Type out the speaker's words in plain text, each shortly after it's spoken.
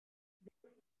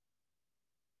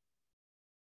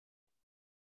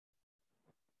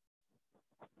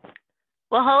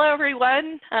Well, hello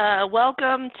everyone.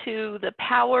 Welcome to the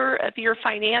Power of Your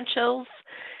Financials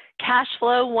Cash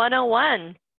Flow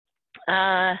 101.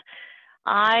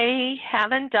 I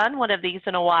haven't done one of these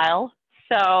in a while,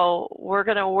 so we're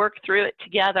going to work through it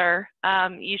together.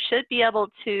 You should be able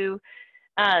to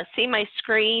see my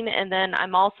screen, and then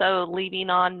I'm also leaving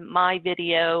on my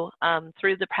video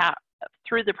through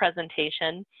the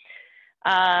presentation.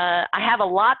 I have a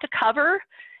lot to cover,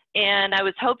 and I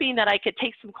was hoping that I could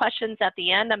take some questions at the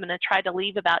end. I'm going to try to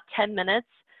leave about 10 minutes.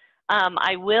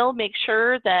 I will make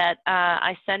sure that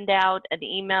I send out an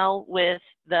email with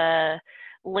the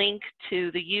link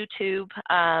to the YouTube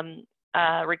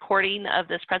recording of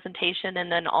this presentation,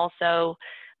 and then also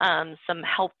some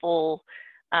helpful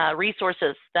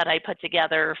resources that I put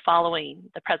together following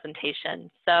the presentation.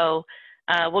 So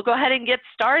we'll go ahead and get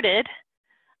started.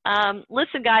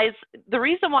 Listen, guys, the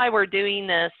reason why we're doing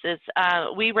this is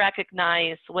we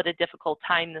recognize what a difficult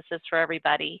time this is for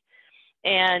everybody.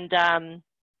 And,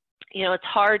 you know, it's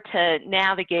hard to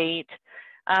navigate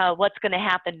what's going to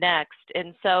happen next.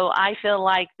 And so I feel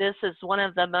like this is one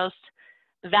of the most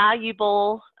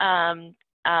valuable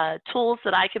tools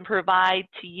that I can provide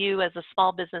to you as a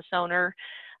small business owner.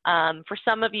 For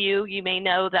some of you, you may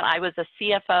know that I was a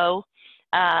CFO.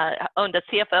 Owned a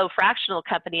CFO fractional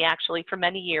company actually for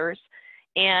many years.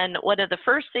 And one of the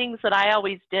first things that I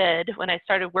always did when I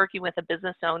started working with a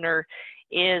business owner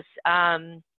is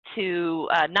to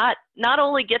not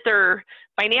only get their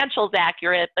financials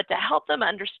accurate, but to help them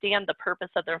understand the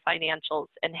purpose of their financials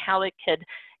and how it could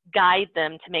guide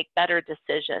them to make better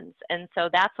decisions. And so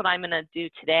that's what I'm going to do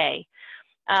today.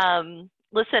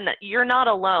 Listen, you're not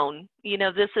alone. You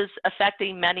know, this is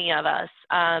affecting many of us.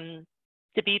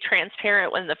 To be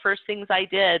transparent, one of the first things I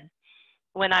did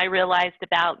when I realized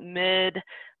about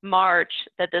mid-March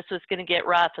that this was going to get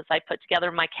rough is I put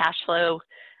together my cash flow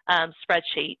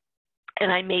spreadsheet,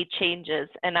 and I made changes.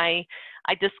 And I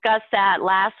discussed that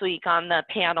last week on the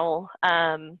panel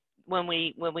when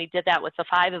we did that with the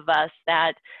 5 of us,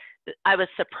 that I was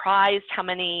surprised how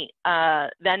many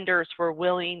vendors were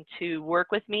willing to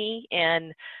work with me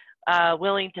and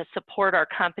willing to support our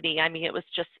company. I mean, it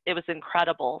was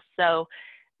incredible. So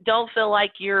don't feel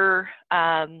like you're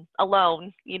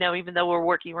alone, you know, even though we're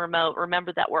working remote.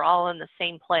 Remember that we're all in the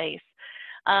same place.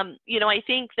 You know, I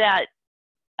think that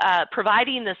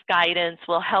providing this guidance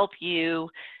will help you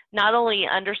not only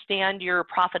understand your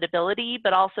profitability,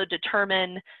 but also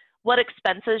determine what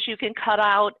expenses you can cut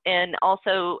out, and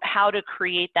also how to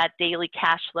create that daily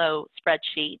cash flow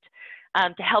spreadsheet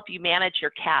to help you manage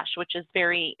your cash, which is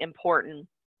very important.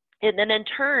 And then in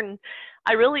turn,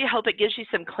 I really hope it gives you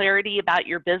some clarity about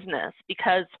your business,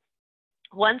 because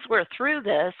once we're through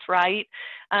this, right,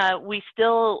 we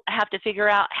still have to figure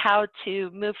out how to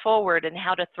move forward and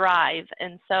how to thrive.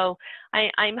 And so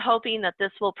I'm hoping that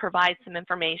this will provide some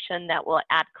information that will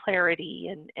add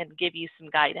clarity and give you some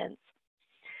guidance.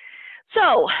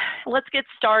 So let's get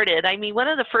started. I mean, one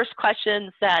of the first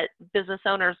questions that business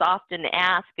owners often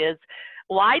ask is,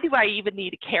 why do I even need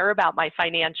to care about my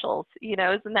financials? You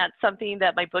know, isn't that something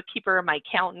that my bookkeeper or my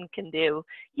accountant can do?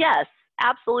 Yes,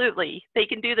 absolutely. They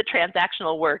can do the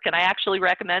transactional work, and I actually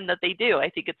recommend that they do. I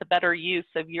think it's a better use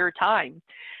of your time.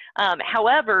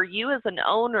 However, you as an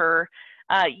owner,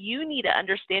 you need to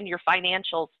understand your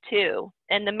financials too.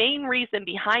 And the main reason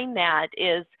behind that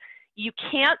is you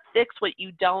can't fix what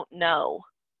you don't know.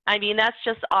 I mean, that's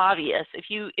just obvious. If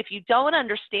you don't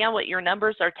understand what your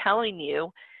numbers are telling you,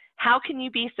 how can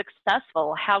you be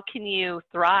successful? How can you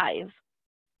thrive?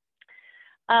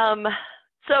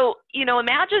 So, you know,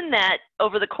 imagine that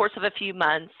over the course of a few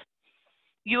months,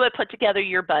 you had put together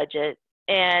your budget,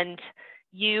 and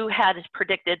you had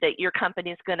predicted that your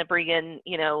company is going to bring in,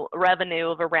 you know, revenue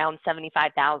of around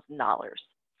 $75,000.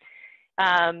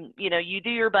 You know, you do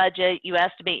your budget, you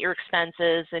estimate your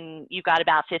expenses, and you've got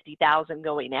about $50,000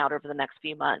 going out over the next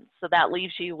few months. So that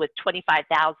leaves you with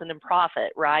 $25,000 in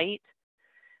profit, right?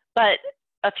 But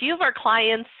a few of our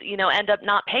clients, you know, end up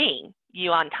not paying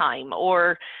you on time,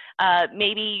 or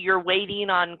maybe you're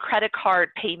waiting on credit card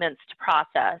payments to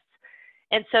process.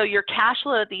 And so your cash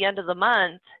flow at the end of the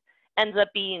month ends up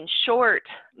being short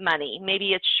money.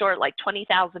 Maybe it's short like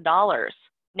 $20,000.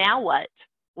 Now what?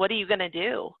 What are you going to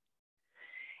do?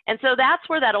 And so that's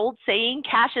where that old saying,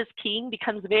 cash is king,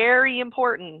 becomes very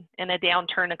important in a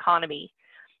downturn economy.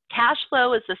 Cash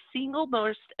flow is the single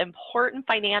most important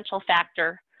financial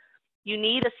factor. You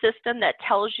need a system that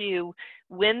tells you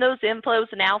when those inflows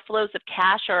and outflows of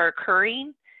cash are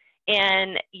occurring,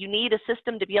 and you need a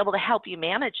system to be able to help you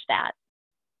manage that.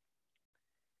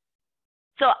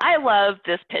 So I love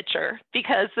this picture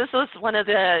because this was one of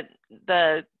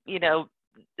the you know,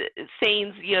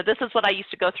 sayings, you know, this is what I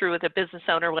used to go through with a business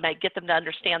owner when I get them to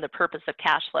understand the purpose of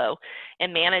cash flow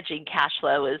and managing cash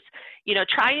flow is, you know,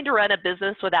 trying to run a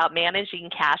business without managing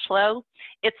cash flow.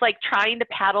 It's like trying to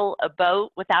paddle a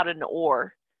boat without an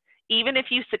oar. Even if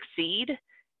you succeed,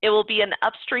 it will be an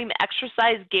upstream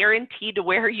exercise guaranteed to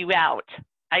wear you out.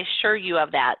 I assure you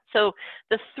of that. So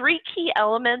the three key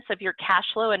elements of your cash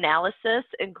flow analysis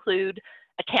include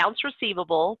accounts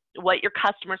receivable, what your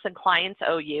customers and clients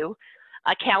owe you,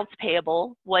 accounts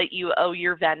payable, what you owe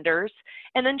your vendors,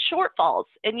 and then shortfalls.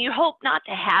 And you hope not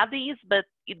to have these, but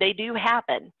they do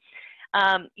happen.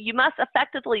 You must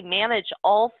effectively manage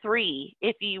all three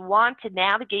if you want to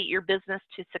navigate your business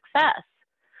to success.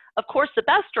 Of course, the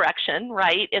best direction,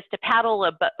 right, is to paddle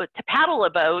a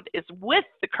boat is with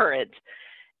the current.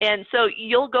 And so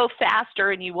you'll go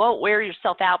faster and you won't wear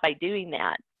yourself out by doing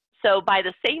that. So by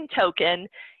the same token,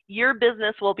 your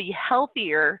business will be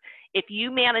healthier if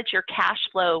you manage your cash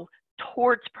flow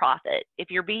towards profit, if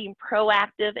you're being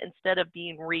proactive instead of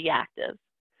being reactive.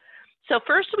 So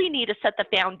first we need to set the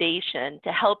foundation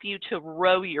to help you to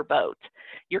row your boat,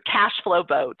 your cash flow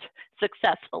boat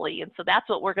successfully. And so that's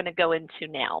what we're going to go into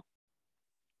now.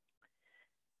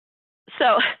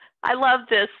 So I love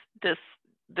this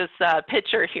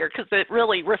picture here because it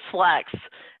really reflects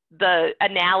the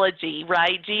analogy,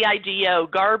 right? GIGO,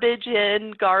 garbage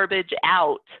in, garbage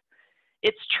out.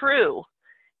 It's true.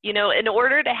 You know, in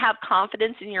order to have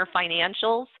confidence in your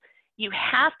financials, you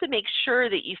have to make sure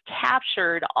that you've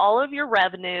captured all of your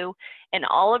revenue and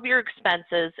all of your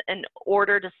expenses in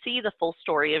order to see the full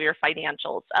story of your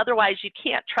financials. Otherwise, you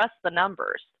can't trust the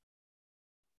numbers.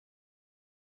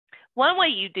 One way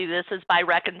you do this is by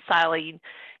reconciling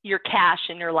your cash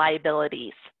and your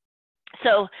liabilities.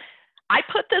 So I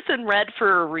put this in red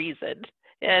for a reason.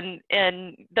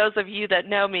 And those of you that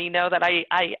know me know that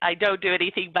I don't do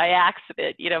anything by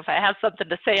accident. You know, if I have something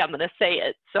to say, I'm going to say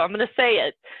it. So I'm going to say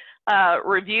it.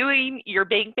 Reviewing your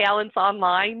bank balance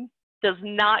online does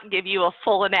not give you a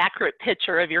full and accurate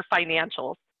picture of your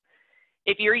financials.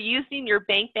 If you're using your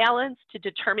bank balance to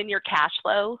determine your cash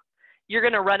flow, you're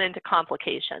going to run into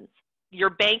complications.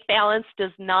 Your bank balance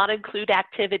does not include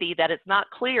activity that is not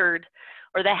cleared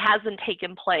or that hasn't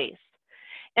taken place.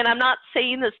 And I'm not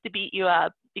saying this to beat you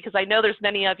up because I know there's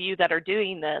many of you that are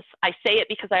doing this. I say it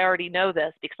because I already know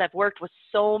this because I've worked with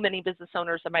so many business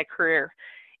owners in my career.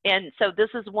 And so this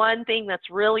is one thing that's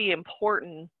really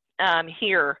important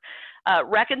here.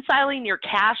 Reconciling your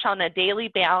cash on a daily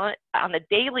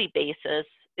basis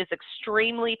is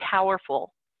extremely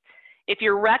powerful. If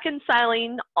you're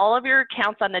reconciling all of your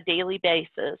accounts on a daily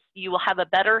basis, you will have a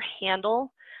better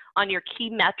handle on your key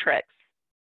metrics.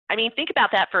 I mean, think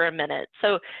about that for a minute.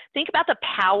 So think about the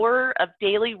power of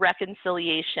daily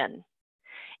reconciliation.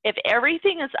 If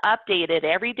everything is updated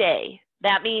every day,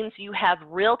 that means you have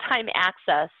real-time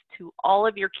access to all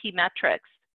of your key metrics.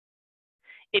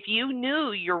 If you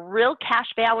knew your real cash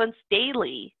balance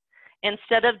daily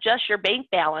instead of just your bank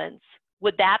balance,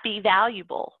 would that be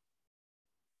valuable?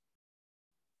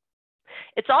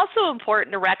 It's also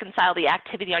important to reconcile the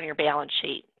activity on your balance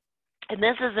sheet. And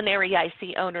this is an area I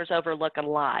see owners overlook a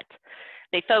lot.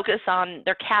 They focus on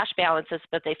their cash balances,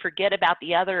 but they forget about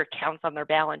the other accounts on their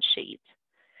balance sheet.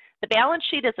 The balance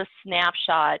sheet is a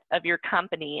snapshot of your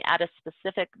company at a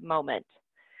specific moment.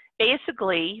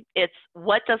 Basically, it's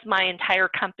what does my entire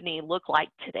company look like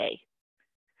today?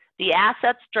 The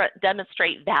assets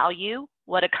demonstrate value,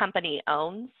 what a company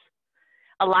owns.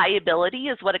 A liability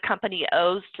is what a company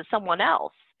owes to someone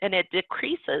else, and it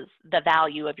decreases the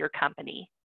value of your company.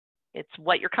 It's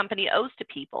what your company owes to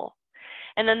people.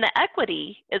 And then the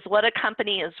equity is what a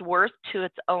company is worth to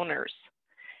its owners.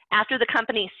 After the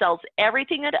company sells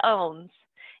everything it owns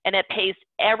and it pays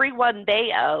everyone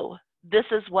they owe, this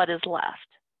is what is left.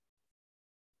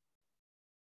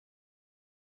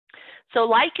 So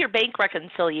like your bank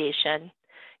reconciliation,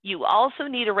 you also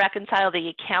need to reconcile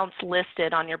the accounts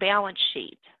listed on your balance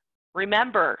sheet.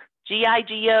 Remember,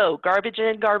 GIGO, garbage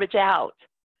in, garbage out.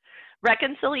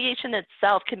 Reconciliation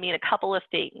itself can mean a couple of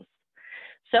things.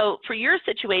 So for your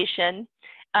situation,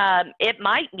 it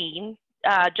might mean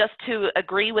just to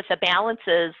agree with the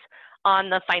balances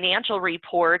on the financial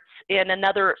reports in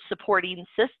another supporting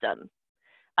system.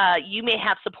 You may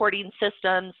have supporting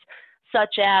systems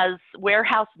such as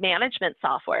warehouse management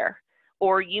software,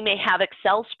 or you may have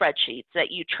Excel spreadsheets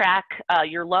that you track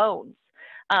your loans,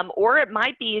 or it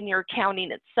might be in your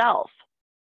accounting itself.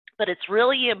 But it's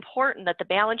really important that the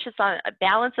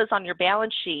balances on your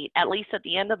balance sheet, at least at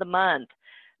the end of the month,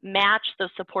 match those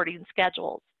supporting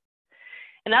schedules.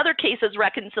 In other cases,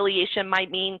 reconciliation might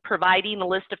mean providing a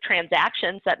list of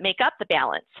transactions that make up the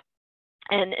balance.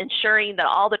 and ensuring that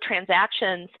all the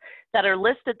transactions that are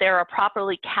listed there are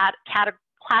properly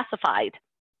classified,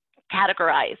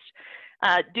 categorized.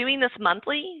 Doing this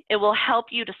monthly, it will help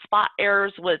you to spot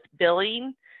errors with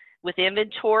billing, with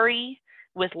inventory,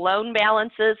 with loan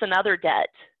balances and other debt.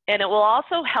 And it will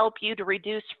also help you to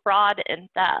reduce fraud and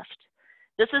theft.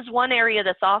 This is one area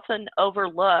that's often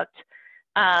overlooked,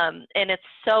 and it's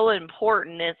so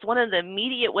important. It's one of the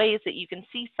immediate ways that you can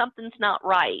see something's not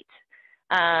right.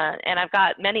 And I've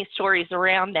got many stories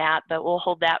around that, but we'll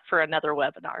hold that for another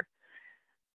webinar.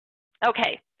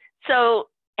 Okay, so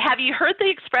have you heard the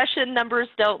expression, numbers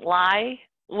don't lie?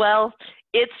 Well,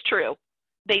 it's true.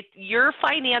 Your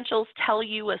financials tell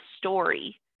you a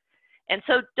story. And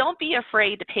so don't be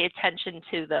afraid to pay attention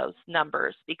to those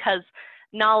numbers, because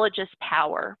knowledge is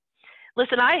power.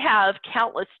 Listen, I have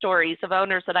countless stories of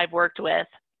owners that I've worked with,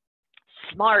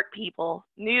 smart people,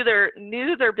 knew their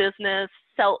business,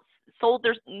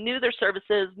 knew their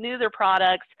services, knew their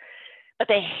products, but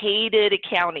they hated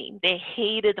accounting. They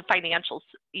hated the financials,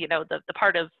 you know, the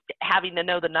part of having to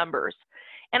know the numbers.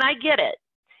 And I get it.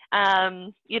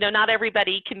 You know, not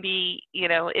everybody can be, you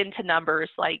know, into numbers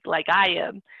like I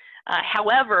am.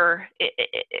 However,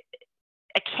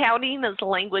 accounting is the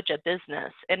language of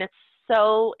business, and it's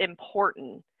so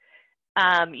important.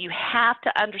 You have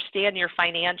to understand your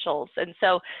financials. And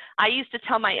so I used to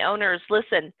tell my owners,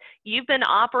 listen, you've been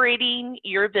operating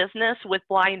your business with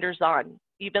blinders on.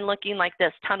 You've been looking like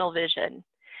this, tunnel vision.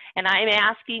 And I'm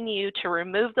asking you to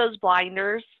remove those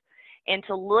blinders and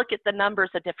to look at the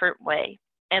numbers a different way,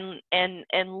 and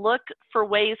look for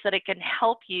ways that it can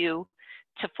help you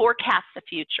to forecast the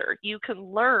future. You can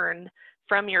learn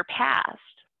from your past.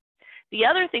 The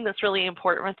other thing that's really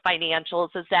important with financials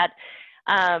is that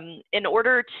in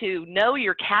order to know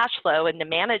your cash flow and to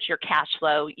manage your cash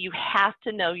flow, you have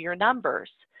to know your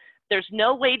numbers. There's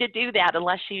no way to do that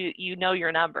unless you know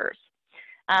your numbers.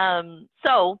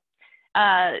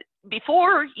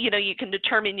 Before you can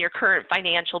determine your current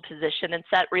financial position and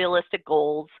set realistic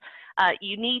goals,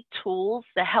 you need tools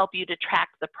to help you to track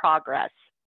the progress.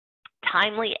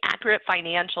 Timely, accurate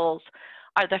financials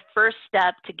are the first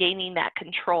step to gaining that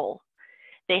control.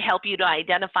 They help you to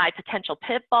identify potential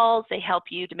pitfalls. They help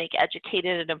you to make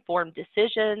educated and informed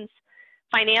decisions.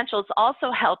 Financials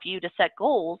also help you to set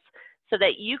goals so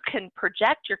that you can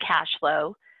project your cash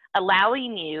flow,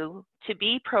 allowing you to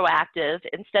be proactive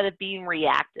instead of being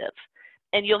reactive.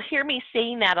 And you'll hear me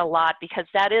saying that a lot because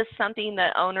that is something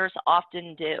that owners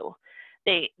often do.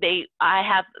 I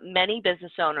have many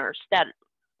business owners that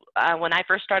when I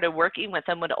first started working with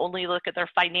them would only look at their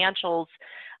financials,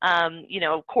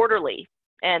 quarterly.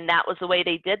 And that was the way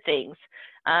they did things,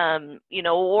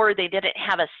 or they didn't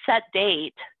have a set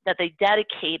date that they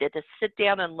dedicated to sit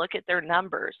down and look at their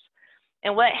numbers.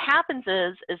 And what happens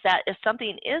is that if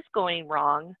something is going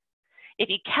wrong, if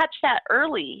you catch that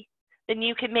early, then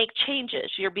you can make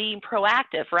changes. You're being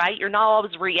proactive, right? You're not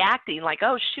always reacting like,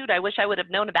 oh, shoot, I wish I would have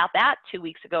known about that 2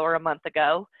 weeks ago or a month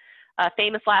ago.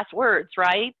 Famous last words,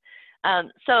 right?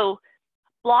 So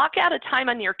block out a time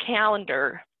on your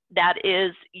calendar that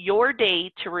is your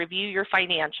day to review your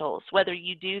financials, whether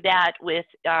you do that with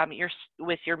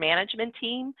your management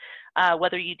team,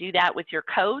 whether you do that with your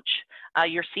coach,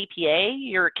 your CPA,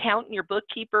 your accountant, your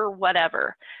bookkeeper,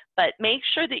 whatever. But make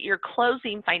sure that you're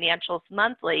closing financials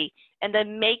monthly, and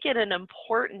then make it an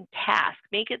important task.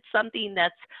 Make it something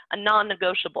that's a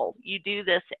non-negotiable. You do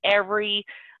this every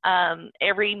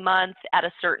month at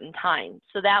a certain time.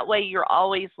 So that way you're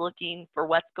always looking for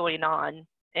what's going on,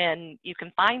 and you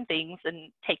can find things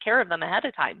and take care of them ahead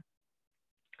of time.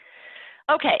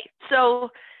 Okay, so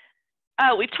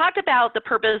we've talked about the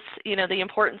purpose, the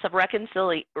importance of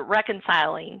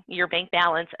reconciling your bank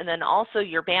balance and then also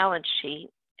your balance sheet.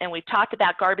 And we've talked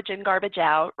about garbage in, garbage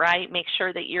out, right? Make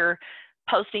sure that you're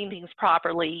posting things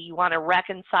properly. You want to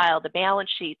reconcile the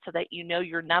balance sheet so that you know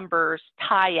your numbers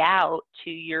tie out to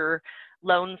your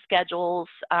loan schedules,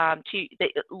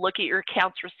 look at your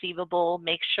accounts receivable,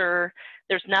 make sure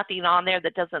there's nothing on there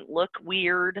that doesn't look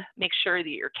weird, make sure that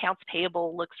your accounts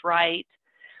payable looks right.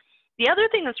 The other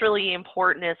thing that's really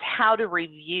important is how to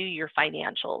review your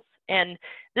financials. And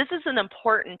this is an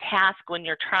important task when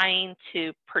you're trying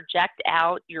to project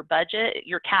out your budget,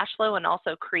 your cash flow, and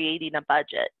also creating a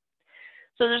budget.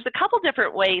 So there's a couple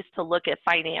different ways to look at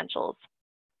financials.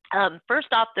 First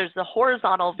off, there's the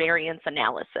horizontal variance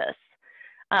analysis.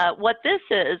 What this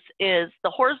is the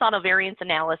horizontal variance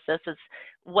analysis is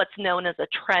what's known as a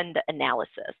trend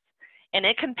analysis. And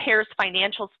it compares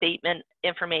financial statement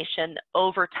information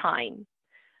over time.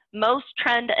 Most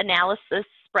trend analysis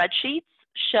spreadsheets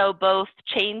show both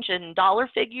change in dollar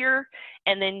figure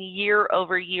and then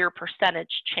year-over-year percentage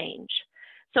change.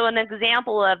 So an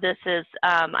example of this is,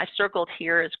 I've circled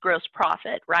here is gross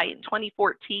profit, right? In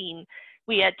 2014,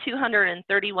 we had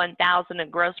 231,000 in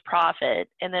gross profit,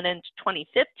 and then in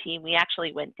 2015, we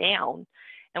actually went down,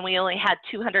 and we only had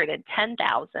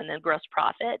 210,000 in gross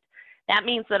profit. That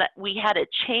means that we had a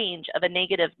change of a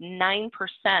negative 9%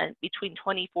 between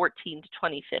 2014 to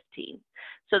 2015.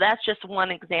 So that's just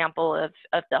one example of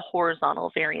the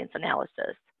horizontal variance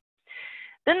analysis.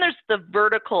 Then there's the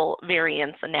vertical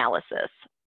variance analysis.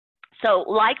 So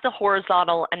like the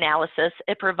horizontal analysis,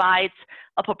 it provides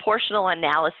a proportional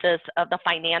analysis of the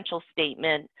financial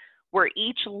statement where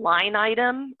each line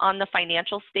item on the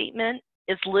financial statement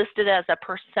is listed as a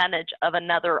percentage of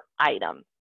another item.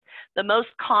 The most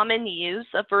common use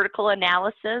of vertical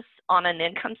analysis on an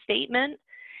income statement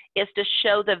is to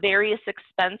show the various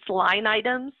expense line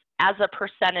items as a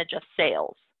percentage of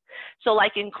sales. So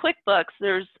like in QuickBooks,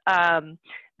 there's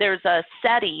a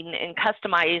setting in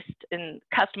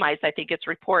customized, I think it's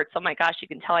reports. Oh my gosh, you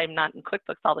can tell I'm not in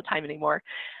QuickBooks all the time anymore.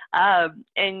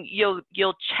 And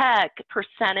you'll check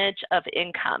percentage of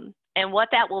income. And what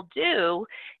that will do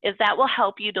is that will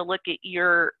help you to look at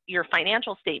your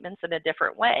financial statements in a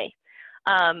different way.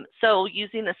 So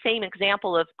using the same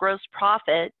example of gross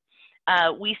profit,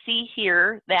 we see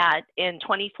here that in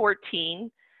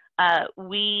 2014,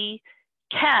 we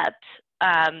kept,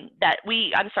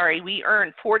 we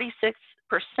earned 46%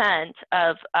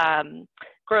 of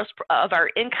our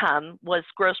income was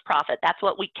gross profit. That's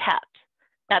what we kept.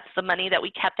 That's the money that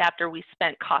we kept after we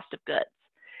spent cost of goods.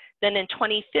 Then in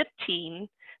 2015,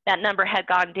 that number had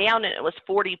gone down and it was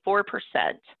 44%.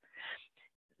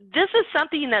 This is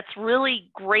something that's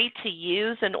really great to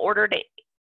use in order to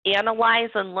analyze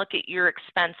and look at your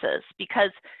expenses,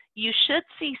 because you should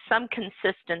see some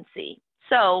consistency.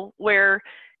 So where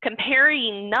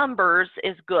comparing numbers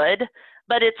is good,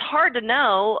 but it's hard to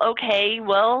know, okay,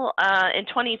 well, in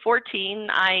 2014,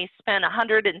 I spent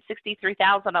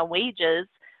 $163,000 on wages.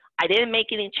 I didn't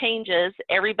make any changes.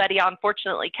 Everybody,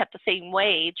 unfortunately, kept the same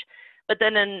wage. But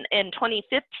then in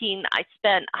 2015, I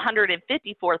spent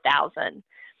 $154,000.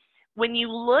 When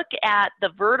you look at the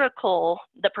vertical,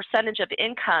 the percentage of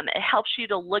income, it helps you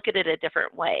to look at it a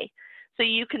different way. So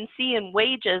you can see in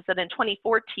wages that in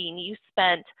 2014, you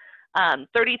spent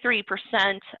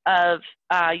 33% of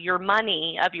your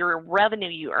money, of your revenue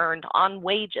you earned on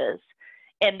wages.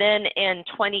 And then in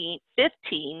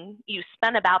 2015, you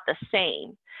spent about the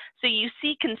same. So you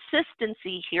see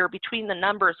consistency here between the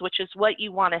numbers, which is what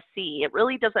you want to see. It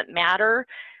really doesn't matter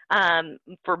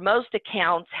for most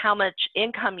accounts how much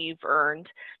income you've earned,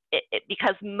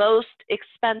 because most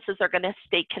expenses are going to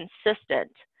stay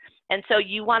consistent. And so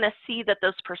you want to see that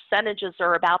those percentages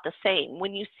are about the same.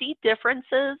 When you see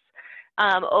differences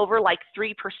over like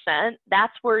 3%,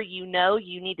 that's where you know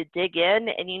you need to dig in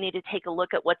and you need to take a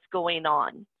look at what's going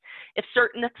on. If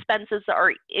certain expenses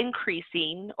are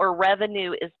increasing or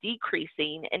revenue is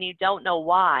decreasing and you don't know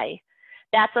why,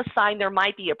 that's a sign there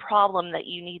might be a problem that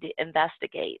you need to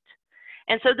investigate.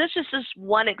 And so this is just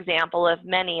one example of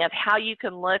many of how you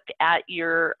can look at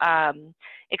your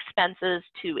expenses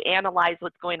to analyze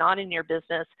what's going on in your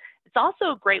business. It's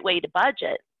also a great way to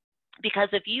budget, because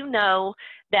if you know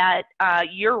that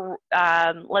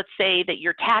let's say that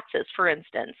your taxes, for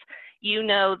instance, you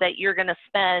know that you're going to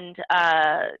spend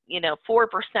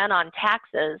 4% on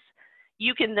taxes,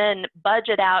 you can then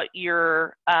budget out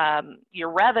your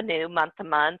revenue month to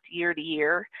month, year to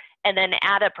year, and then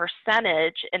add a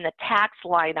percentage in the tax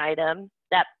line item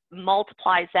that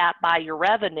multiplies that by your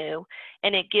revenue,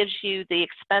 and it gives you the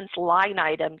expense line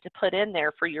item to put in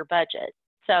there for your budget.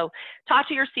 So talk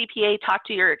to your CPA, talk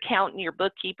to your accountant, your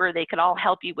bookkeeper. They can all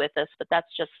help you with this, but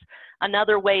that's just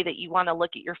another way that you want to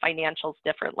look at your financials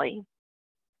differently.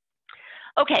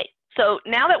 Okay, so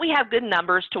now that we have good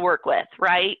numbers to work with,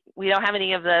 right? We don't have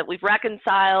any of the, we've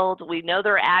reconciled, we know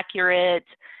they're accurate,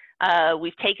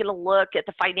 we've taken a look at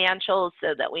the financials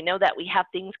so that we know that we have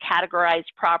things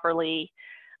categorized properly.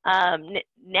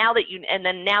 Now that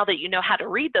you know how to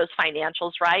read those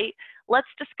financials, right? Let's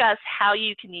discuss how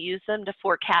you can use them to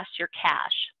forecast your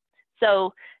cash.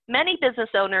 So many business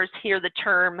owners hear the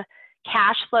term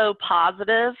cash flow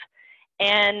positive,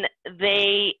 and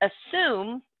they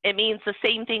assume it means the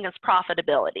same thing as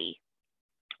profitability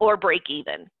or break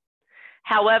even.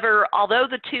 However, although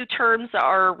the two terms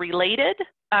are related,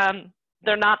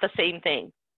 they're not the same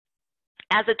thing.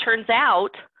 As it turns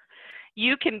out,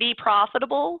 you can be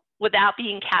profitable without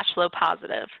being cash flow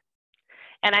positive.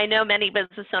 And I know many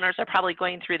business owners are probably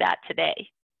going through that today.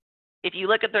 If you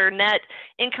look at their net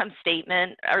income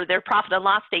statement or their profit and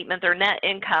loss statement, their net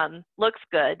income looks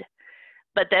good,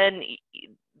 but then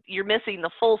you're missing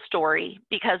the full story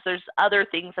because there's other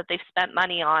things that they've spent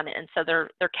money on, and so they're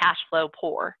cash flow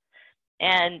poor.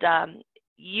 And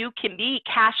you can be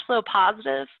cash flow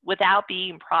positive without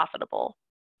being profitable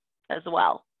as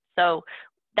well. So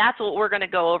that's what we're going to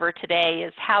go over today,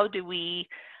 is how do we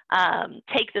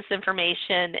take this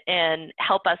information and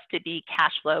help us to be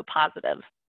cash flow positive.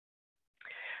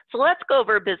 So let's go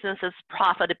over business's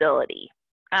profitability.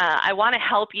 I want to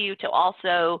help you to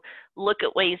also look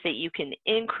at ways that you can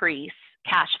increase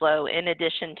cash flow in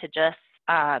addition to just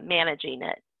managing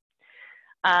it.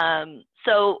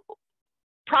 So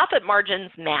profit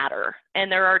margins matter,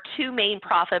 and there are two main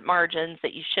profit margins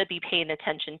that you should be paying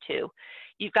attention to.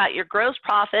 You've got your gross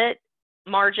profit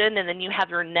margin, and then you have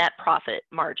your net profit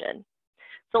margin.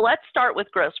 So let's start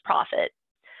with gross profit.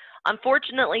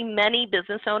 Unfortunately, many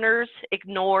business owners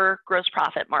ignore gross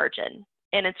profit margin,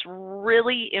 and it's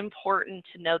really important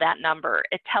to know that number.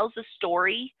 It tells a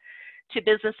story to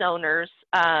business owners,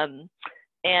 and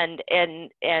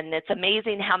it's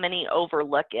amazing how many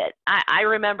overlook it. I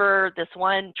remember this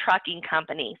one trucking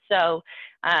company. So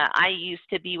I used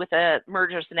to be with a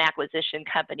mergers and acquisition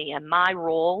company, and my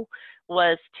role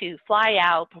was to fly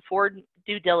out before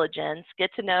due diligence, get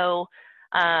to know,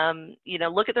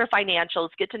 look at their financials,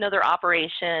 get to know their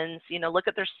operations, look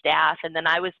at their staff, and then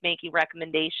I was making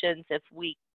recommendations if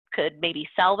we could maybe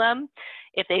sell them,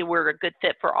 if they were a good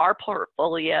fit for our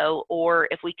portfolio, or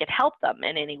if we could help them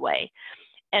in any way.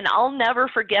 And I'll never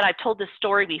forget, I've told this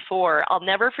story before, I'll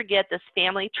never forget this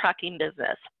family trucking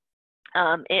business.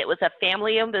 It was a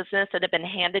family-owned business that had been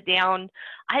handed down,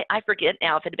 I forget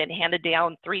now if it had been handed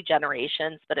down 3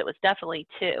 generations, but it was definitely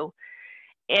 2.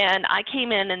 And I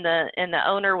came in, and the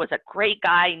owner was a great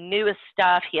guy, knew his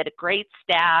stuff, he had a great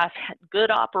staff, had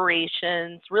good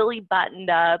operations, really buttoned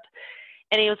up.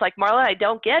 And he was like, Marla, I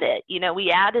don't get it.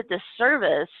 We added this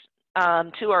service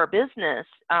to our business,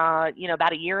 about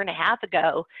 1.5 years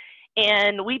ago,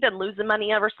 and we've been losing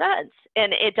money ever since.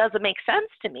 And it doesn't make sense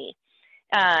to me.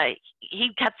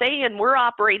 He kept saying we're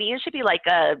operating, it should be like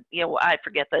I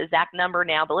forget the exact number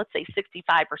now, but let's say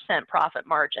 65% profit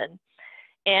margin.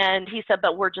 And he said,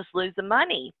 but we're just losing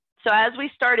money. So as we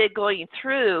started going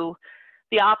through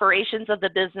the operations of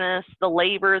the business, the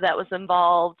labor that was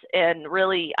involved, and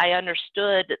really I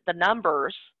understood the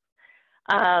numbers,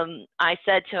 I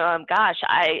said to him, gosh,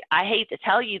 I hate to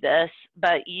tell you this,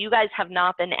 but you guys have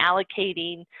not been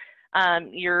allocating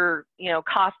your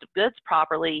cost of goods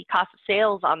properly, cost of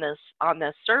sales on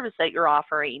this service that you're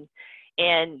offering.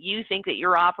 And you think that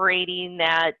you're operating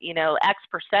at, X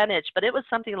percentage, but it was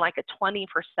something like a 20%.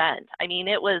 I mean,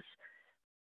 it was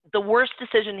the worst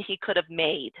decision he could have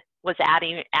made, was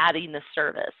adding the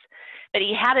service. But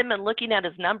he hadn't been looking at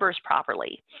his numbers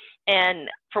properly. And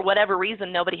for whatever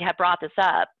reason, nobody had brought this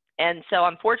up. And so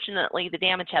unfortunately, the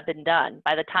damage had been done.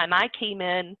 By the time I came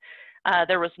in,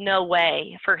 there was no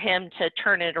way for him to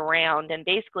turn it around. And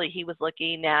basically, he was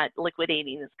looking at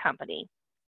liquidating his company.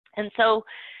 And so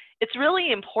it's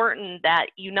really important that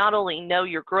you not only know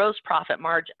your gross profit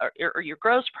margin or your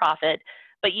gross profit,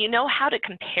 but you know how to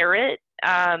compare it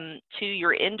to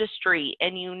your industry,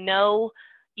 and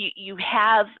you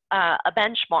have a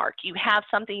benchmark. You have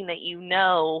something that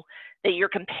that you're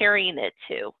comparing it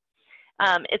to.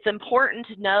 It's important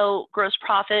to know gross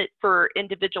profit for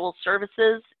individual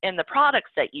services and the products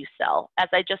that you sell, as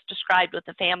I just described with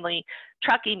the family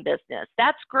trucking business.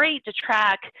 That's great to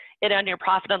track it on your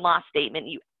profit and loss statement.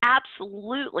 You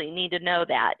absolutely need to know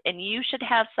that, and you should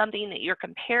have something that you're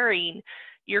comparing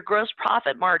your gross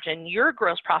profit margin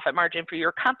for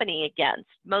your company against.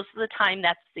 Most of the time,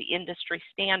 that's the industry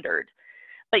standard.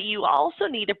 But you also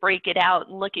need to break it out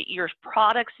and look at your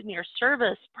products and your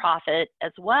service profit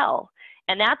as well.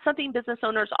 And that's something business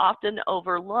owners often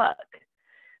overlook.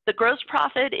 The gross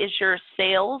profit is your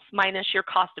sales minus your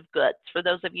cost of goods, for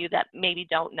those of you that maybe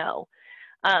don't know.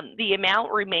 The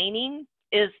amount remaining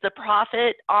is the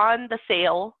profit on the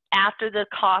sale after the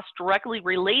cost directly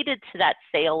related to that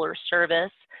sale or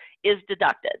service is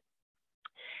deducted.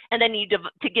 And then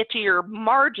to get to your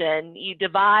margin, you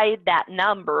divide that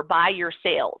number by your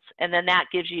sales, and then that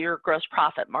gives you your gross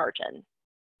profit margin.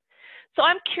 So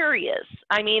I'm curious.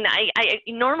 I mean, I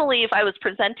normally, if I was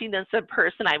presenting this in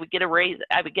person, I would get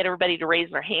everybody to raise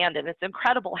their hand, and it's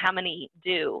incredible how many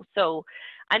do. So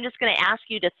I'm just going to ask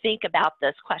you to think about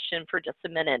this question for just a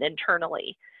minute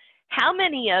internally. How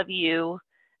many of you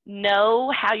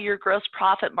know how your gross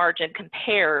profit margin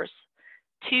compares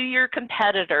to your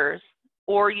competitors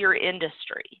or your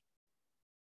industry?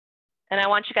 And I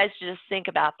want you guys to just think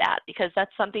about that, because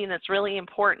that's something that's really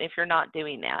important if you're not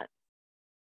doing that.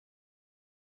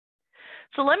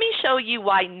 So let me show you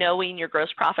why knowing your gross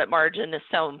profit margin is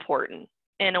so important.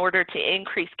 in order to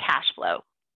increase cash flow.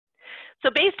 So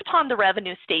based upon the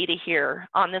revenue stated here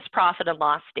on this profit and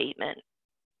loss statement,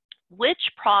 which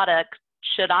product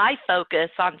should I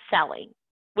focus on selling?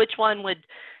 Which one would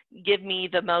give me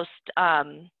the most,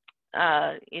 cash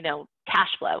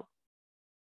flow?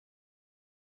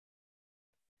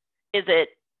 Is it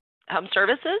home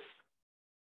services?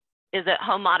 Is it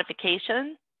home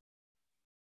modification?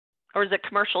 Or is it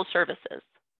commercial services?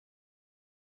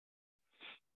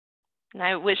 And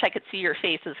I wish I could see your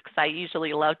faces because I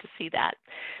usually love to see that.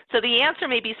 So the answer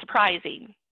may be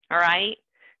surprising, all right?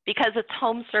 Because it's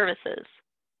home services.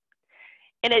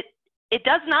 And it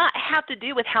does not have to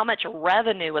do with how much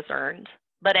revenue was earned,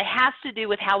 but it has to do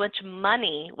with how much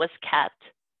money was kept.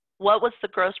 What was the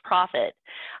gross profit?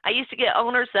 I used to get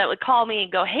owners that would call me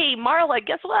and go, hey, Marla,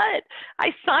 guess what?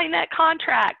 I signed that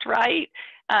contract, right?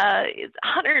 It's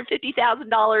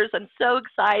 $150,000. I'm so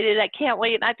excited. I can't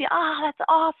wait. And I'd be, that's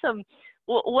awesome.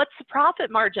 Well, what's the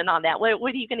profit margin on that? What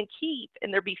are you going to keep?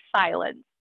 And there'd be silence.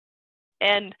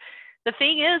 And the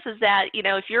thing is that,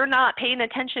 if you're not paying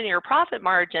attention to your profit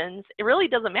margins, it really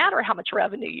doesn't matter how much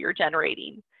revenue you're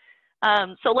generating.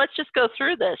 So let's just go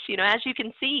through this. As you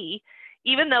can see,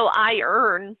 even though I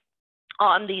earn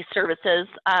on these services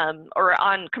or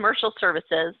on commercial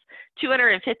services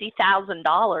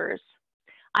 $250,000,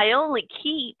 I only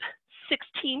keep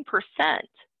 16%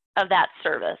 of that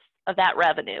service, of that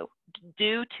revenue,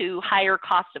 due to higher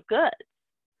cost of goods.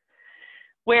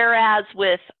 Whereas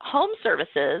with home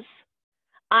services,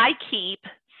 I keep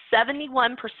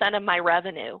 71% of my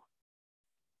revenue.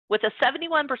 With a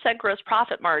 71% gross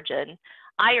profit margin,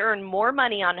 I earn more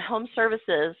money on home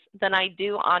services than I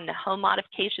do on home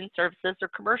modification services or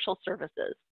commercial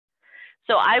services.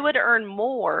 So I would earn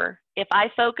more if I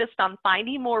focused on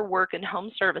finding more work in home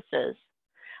services,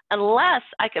 unless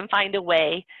I can find a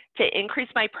way to increase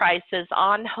my prices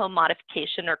on home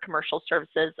modification or commercial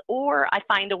services, or I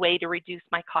find a way to reduce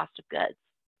my cost of goods.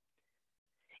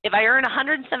 If I earn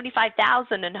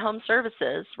 $175,000 in home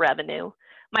services revenue,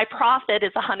 my profit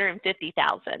is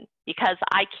 $150,000 because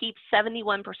I keep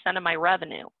 71% of my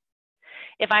revenue.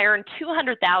 If I earn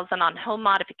 $200,000 on home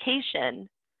modification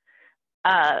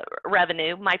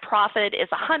revenue, my profit is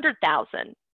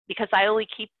 $100,000 because I only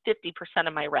keep 50%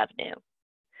 of my revenue.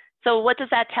 So what does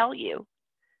that tell you?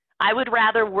 I would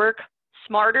rather work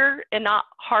smarter and not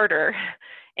harder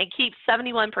and keep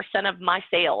 71% of my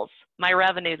sales, my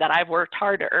revenue that I've worked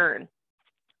hard to earn.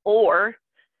 Or,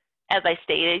 as I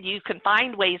stated, you can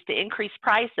find ways to increase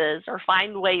prices or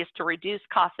find ways to reduce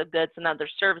cost of goods and other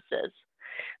services.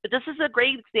 But this is a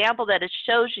great example that it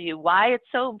shows you why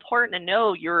it's so important to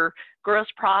know your gross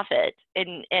profit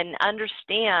and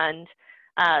understand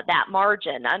that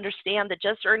margin. Understand that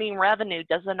just earning revenue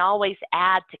doesn't always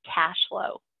add to cash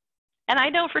flow. And I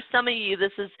know for some of you,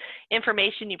 this is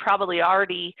information you probably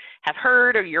already have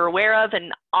heard or you're aware of,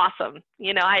 and awesome.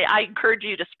 I encourage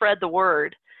you to spread the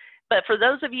word. But for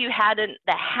those of you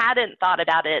that hadn't thought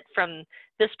about it from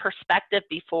this perspective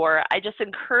before, I just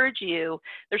encourage you,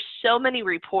 there's so many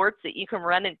reports that you can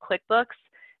run in QuickBooks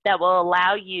that will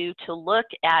allow you to look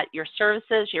at your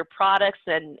services, your products,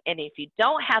 and if you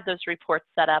don't have those reports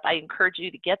set up, I encourage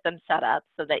you to get them set up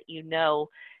so that you know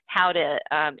how to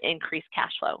increase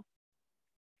cash flow.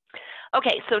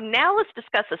 Okay, so now let's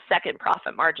discuss the second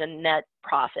profit margin, net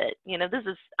profit. This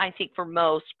is, I think, for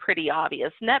most pretty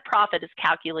obvious. Net profit is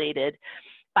calculated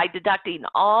by deducting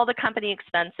all the company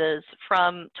expenses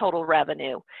from total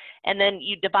revenue. And then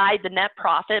you divide the net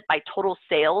profit by total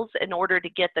sales in order to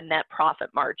get the net profit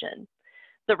margin.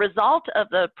 The result of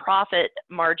the profit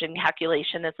margin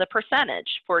calculation is a percentage.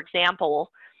 For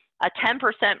example, a 10%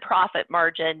 profit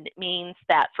margin means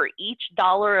that for each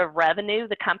dollar of revenue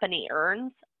the company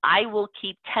earns, I will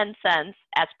keep 10 cents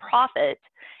as profit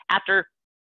after,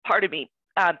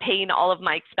 paying all of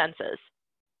my expenses.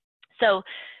 So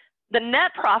the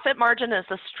net profit margin is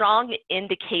a strong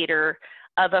indicator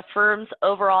of a firm's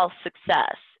overall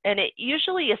success, and it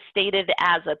usually is stated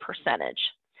as a percentage.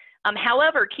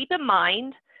 However, keep in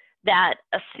mind that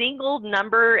a single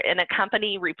number in a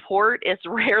company report is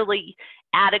rarely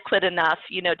adequate enough,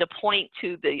 to point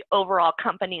to the overall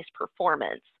company's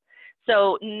performance.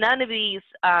 So none of these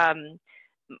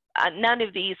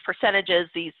percentages,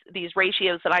 these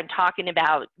ratios that I'm talking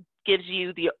about, gives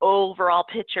you the overall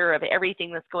picture of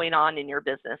everything that's going on in your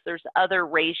business. There's other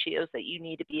ratios that you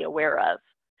need to be aware of.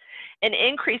 An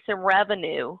increase in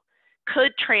revenue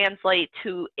could translate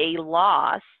to a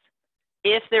loss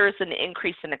if there's an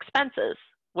increase in expenses,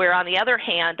 where on the other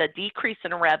hand, a decrease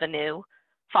in revenue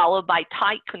followed by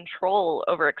tight control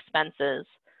over expenses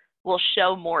will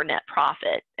show more net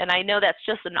profit. And I know that's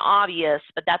just an obvious,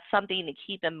 but that's something to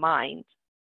keep in mind.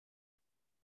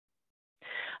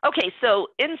 Okay, so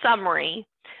in summary,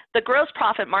 the gross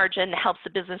profit margin helps the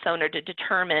business owner to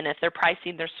determine if they're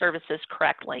pricing their services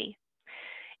correctly.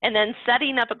 And then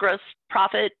setting a gross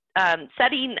profit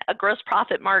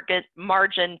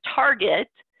margin target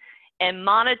and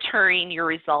monitoring your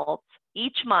results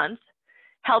each month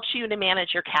helps you to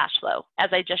manage your cash flow, as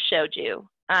I just showed you.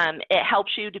 It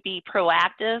helps you to be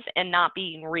proactive and not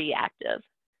being reactive.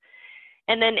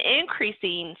 And then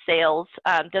increasing sales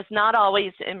does not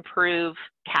always improve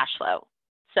cash flow.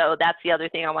 So that's the other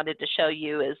thing I wanted to show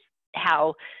you, is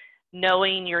how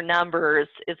knowing your numbers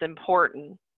is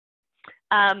important.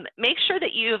 Make sure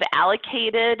that you've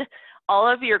allocated all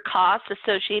of your costs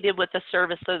associated with the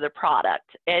service or the product,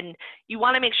 and you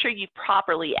want to make sure you've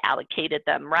properly allocated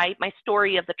them, right? My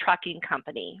story of the trucking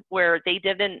company, where they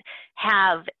didn't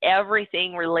have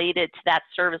everything related to that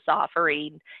service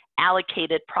offering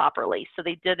allocated properly, so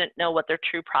they didn't know what their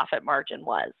true profit margin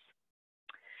was.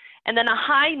 And then a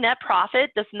high net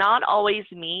profit does not always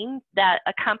mean that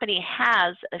a company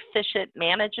has efficient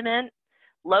management,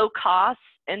 low costs,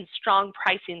 and strong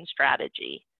pricing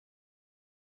strategy.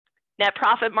 Net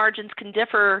profit margins can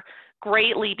differ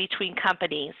greatly between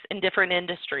companies in different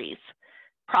industries.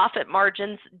 Profit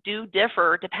margins do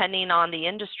differ depending on the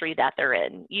industry that they're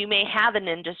in. You may have an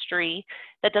industry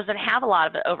that doesn't have a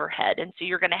lot of overhead, and so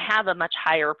you're going to have a much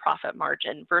higher profit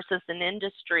margin, versus an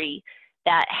industry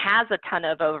that has a ton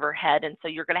of overhead, and so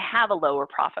you're going to have a lower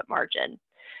profit margin.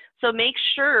 So make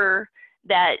sure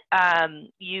that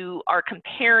you are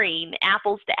comparing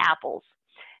apples to apples.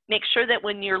 Make sure that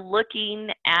when you're looking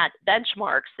at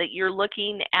benchmarks, that you're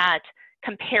looking at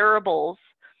comparables,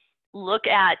 look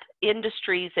at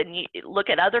industries and look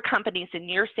at other companies in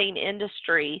your same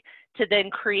industry to then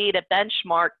create a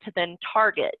benchmark to then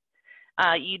target.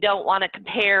 You don't want to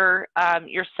compare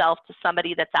yourself to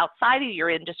somebody that's outside of your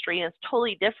industry, and it's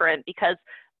totally different, because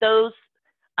those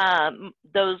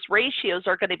ratios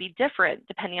are going to be different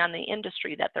depending on the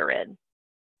industry that they're in.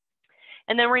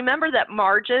 And then remember that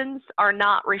margins are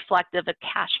not reflective of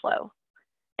cash flow.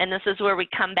 And this is where we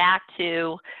come back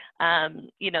to,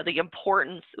 you know, the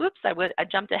importance, oops, I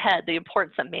jumped ahead, the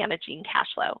importance of managing cash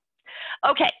flow.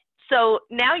 Okay, so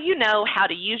now you know how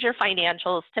to use your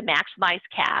financials to maximize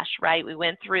cash, right? We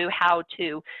went through how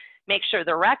to make sure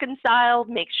they're reconciled,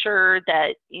 make sure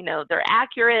that, you know, they're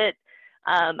accurate,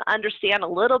 understand a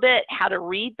little bit how to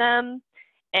read them,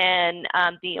 and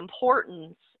the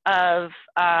importance of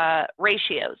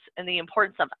ratios and the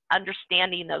importance of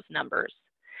understanding those numbers.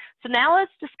 So now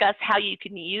let's discuss how you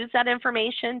can use that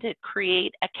information to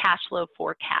create a cash flow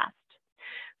forecast.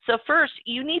 So first,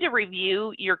 you need to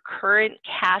review your current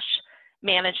cash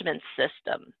management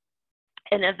system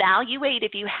and evaluate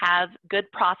if you have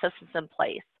good processes in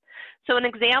place. So an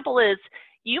example is,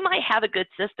 you might have a good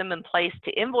system in place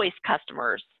to invoice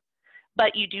customers,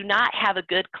 but you do not have a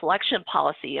good collection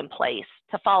policy in place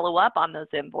to follow up on those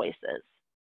invoices.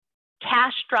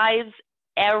 Cash drives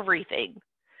everything.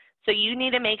 So you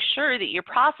need to make sure that your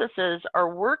processes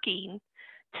are working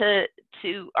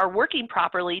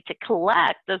properly to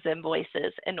collect those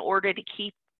invoices in order to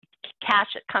keep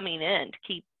cash coming in, to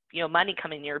keep, you know, money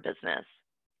coming in your business.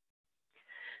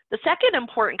 The second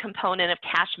important component of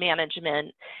cash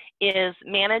management is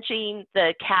managing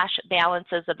the cash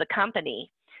balances of the company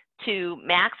to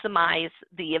maximize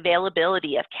the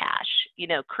availability of cash, you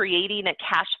know, creating a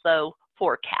cash flow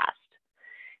forecast.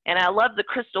 And I love the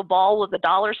crystal ball with the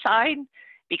dollar sign,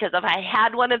 because if I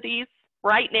had one of these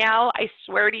right now, I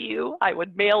swear to you, I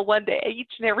would mail one to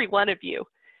each and every one of you.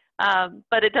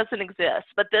 But it doesn't exist.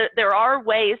 But there are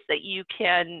ways that you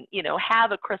can, you know,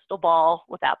 have a crystal ball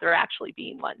without there actually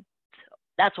being one. So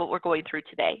that's what we're going through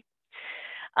today.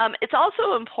 It's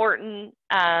also important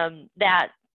that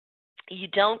you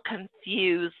don't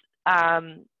confuse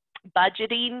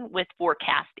budgeting with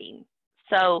forecasting.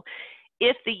 So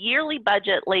if the yearly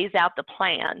budget lays out the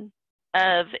plan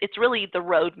of, it's really the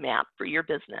roadmap for your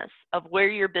business of where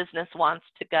your business wants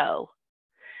to go,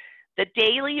 the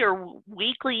daily or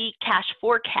weekly cash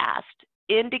forecast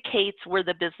indicates where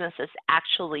the business is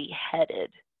actually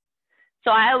headed. So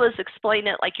I always explain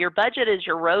it like your budget is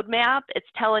your roadmap. It's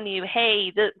telling you,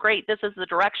 hey, great, this is the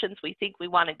directions we think we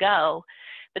want to go.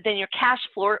 But then your cash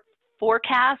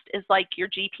forecast is like your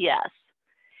GPS.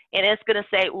 And it's going to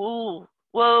say, ooh,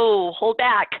 whoa, hold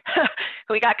back.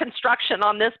 We got construction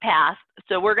on this path,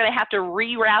 so we're going to have to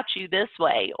reroute you this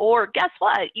way. Or guess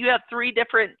what? You have 3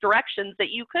 different directions that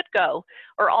you could go,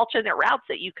 or alternate routes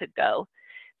that you could go.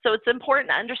 So it's important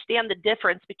to understand the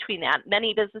difference between that.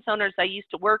 Many business owners I used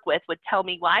to work with would tell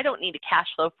me, well, I don't need a cash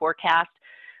flow forecast,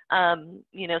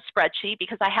 you know, spreadsheet,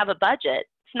 because I have a budget.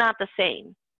 It's not the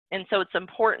same. And so it's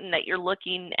important that you're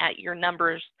looking at your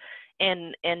numbers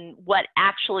and what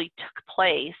actually took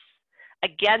place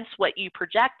against what you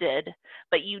projected,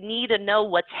 but you need to know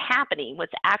what's happening,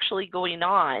 what's actually going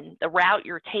on, the route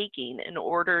you're taking in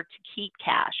order to keep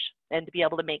cash and to be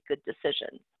able to make good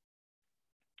decisions.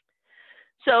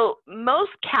 So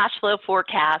most cash flow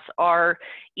forecasts are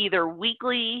either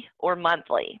weekly or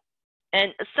monthly,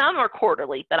 and some are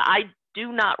quarterly, but I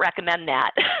do not recommend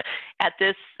that at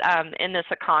this in this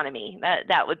economy.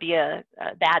 That would be a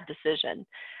bad decision.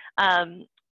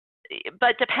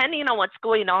 But depending on what's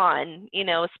going on, you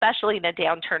know, especially in a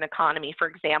downturn economy, for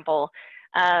example,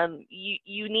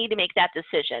 you need to make that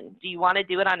decision. Do you want to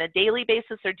do it on a daily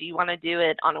basis, or do you want to do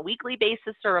it on a weekly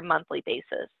basis or a monthly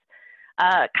basis?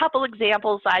 A couple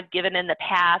examples I've given in the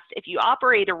past: if you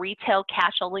operate a retail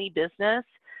cash-only business,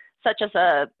 such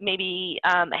as maybe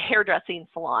a hairdressing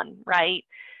salon, right?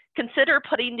 Consider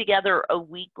putting together a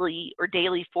weekly or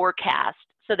daily forecast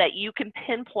so that you can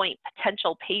pinpoint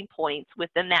potential pain points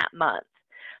within that month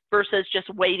versus just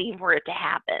waiting for it to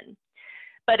happen.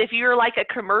 But if you're like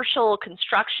a commercial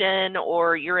construction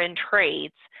or you're in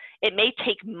trades, it may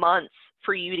take months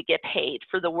for you to get paid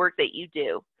for the work that you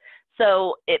do.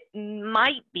 So it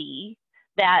might be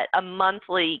that a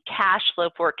monthly cash flow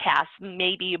forecast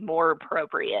may be more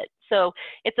appropriate. So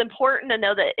it's important to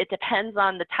know that it depends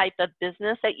on the type of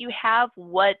business that you have,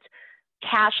 what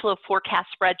cash flow forecast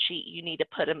spreadsheet you need to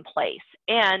put in place.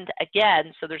 And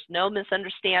again, so there's no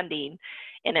misunderstanding,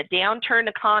 in a downturn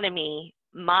economy,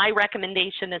 my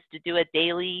recommendation is to do a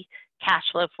daily cash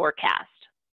flow forecast.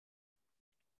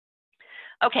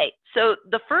 Okay, so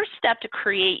the first step to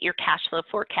create your cash flow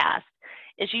forecast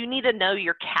is you need to know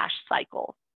your cash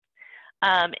cycle.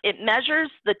 It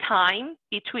measures the time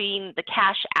between the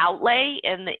cash outlay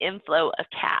and the inflow of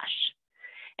cash.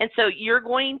 And so you're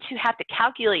going to have to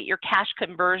calculate your cash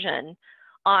conversion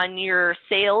on your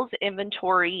sales,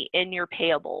 inventory, and your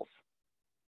payables.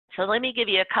 So let me give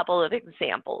you a couple of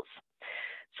examples.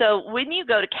 So when you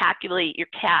go to calculate your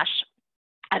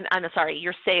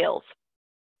your sales,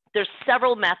 there's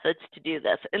several methods to do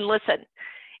this. And listen,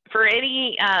 for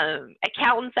any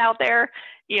accountants out there,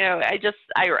 you know,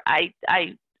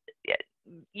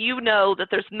 you know that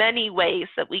there's many ways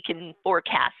that we can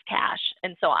forecast cash.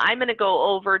 And so I'm going to go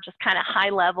over just kind of high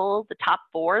level, the top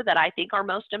 4 that I think are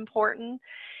most important.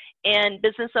 And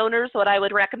business owners, what I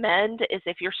would recommend is,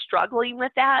 if you're struggling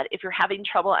with that, if you're having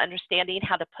trouble understanding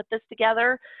how to put this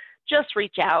together, just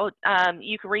reach out.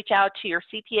 You can reach out to your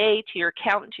CPA, to your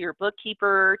accountant, to your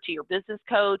bookkeeper, to your business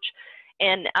coach,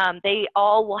 and they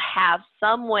all will have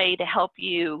some way to help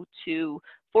you to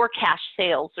forecast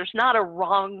sales. There's not a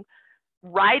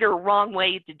right or wrong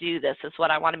way to do this, is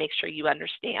what I want to make sure you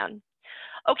understand.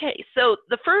 Okay, so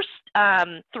the first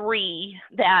 3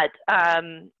 that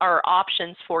are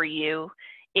options for you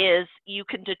is you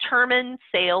can determine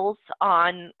sales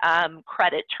on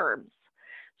credit terms.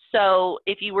 So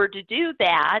if you were to do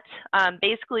that,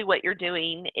 basically what you're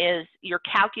doing is you're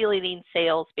calculating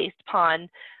sales based upon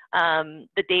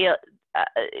the day.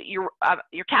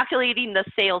 You're calculating the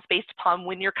sales based upon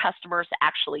when your customers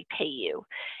actually pay you.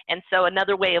 And so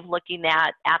another way of looking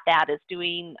at that is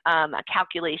doing a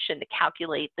calculation to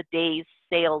calculate the days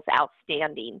sales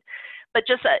outstanding. But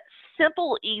just a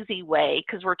simple, easy way,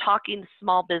 because we're talking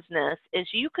small business, is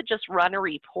you could just run a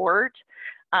report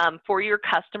for your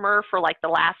customer for like the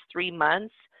last 3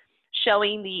 months,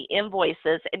 showing the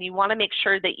invoices, and you want to make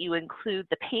sure that you include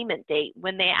the payment date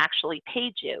when they actually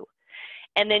paid you.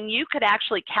 And then you could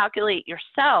actually calculate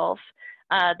yourself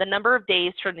the number of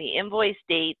days from the invoice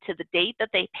date to the date that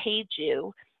they paid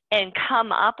you, and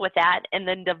come up with that, and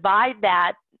then divide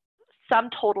that sum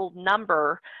total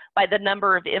number by the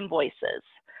number of invoices.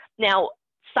 Now,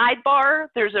 sidebar,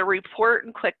 there's a report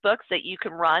in QuickBooks that you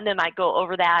can run, and I go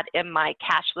over that in my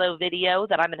cash flow video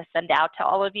that I'm going to send out to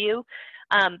all of you.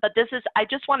 But I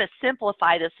just want to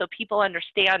simplify this so people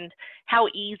understand how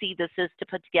easy this is to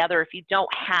put together if you don't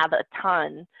have a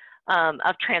ton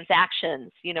of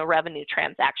transactions, you know, revenue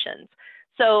transactions.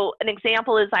 So an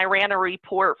example is, I ran a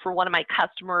report for one of my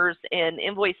customers, and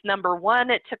invoice number 1,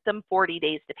 it took them 40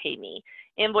 days to pay me.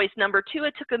 Invoice number 2,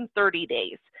 it took them 30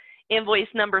 days. Invoice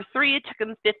number 3, it took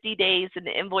them 50 days, and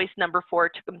invoice number 4,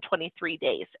 it took them 23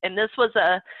 days. And this was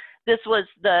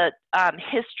the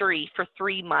history for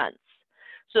 3 months.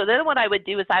 So then what I would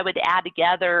do is I would add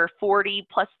together 40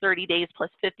 plus 30 days plus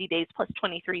 50 days plus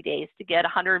 23 days to get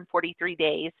 143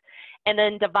 days, and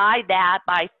then divide that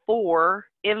by 4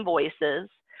 invoices.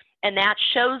 And that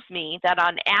shows me that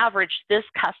on average, this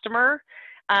customer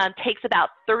takes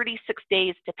about 36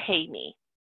 days to pay me.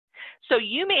 So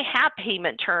you may have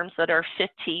payment terms that are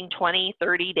 15, 20,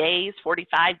 30 days,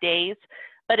 45 days,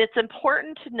 but it's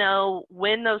important to know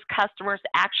when those customers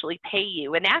actually pay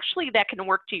you. And actually that can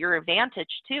work to your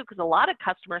advantage too, because a lot of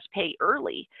customers pay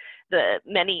early.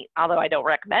 Although I don't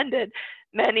recommend it,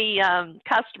 many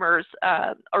customers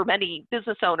or many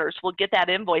business owners will get that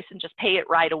invoice and just pay it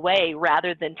right away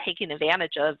rather than taking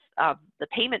advantage of the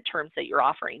payment terms that you're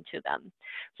offering to them.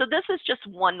 So this is just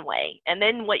one way. And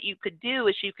then what you could do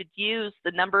is you could use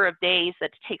the number of days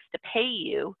that it takes to pay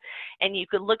you, and you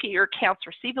could look at your accounts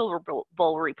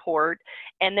receivable report,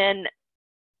 and then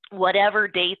whatever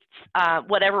dates,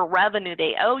 whatever revenue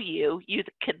they owe you, you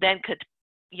could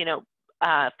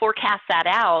forecast that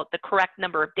out, the correct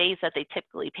number of days that they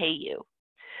typically pay you.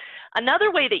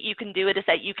 Another way that you can do it is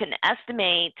that you can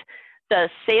estimate the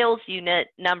sales unit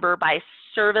number by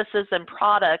services and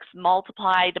products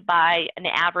multiplied by an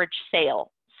average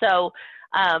sale. So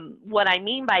what I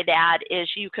mean by that is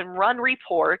you can run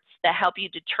reports that help you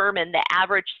determine the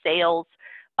average sales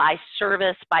by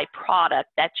service, by product.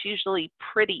 That's usually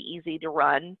pretty easy to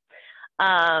run.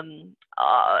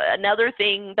 Another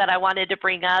thing that I wanted to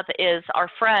bring up is our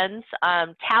friends,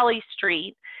 Tally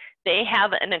Street. They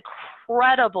have an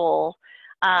incredible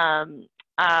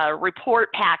report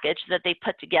package that they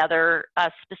put together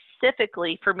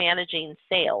specifically for managing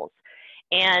sales.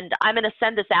 And I'm going to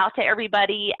send this out to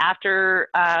everybody after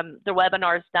the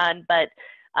webinar is done, but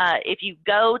if you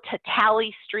go to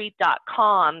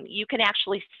tallystreet.com, you can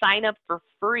actually sign up for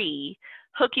free,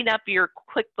 hooking up your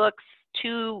QuickBooks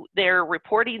to their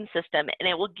reporting system, and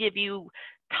it will give you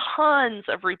tons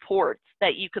of reports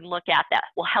that you can look at that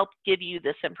will help give you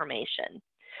this information.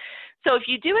 So if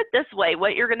you do it this way,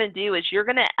 what you're going to do is you're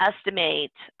going to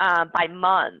estimate by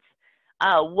month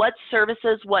what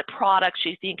services, what products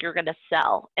you think you're going to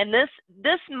sell. And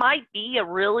this might be a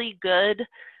really good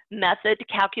method to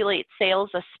calculate sales,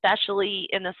 especially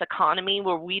in this economy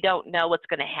where we don't know what's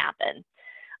going to happen.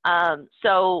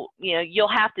 So, you'll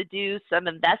have to do some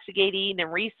investigating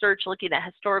and research, looking at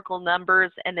historical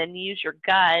numbers, and then use your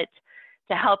gut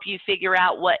to help you figure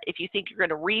out if you think you're going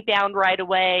to rebound right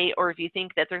away, or if you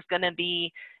think that there's going to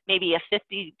be maybe a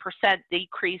 50%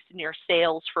 decrease in your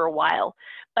sales for a while.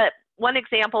 But one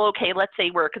example, okay, let's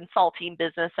say we're a consulting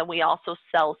business and we also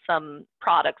sell some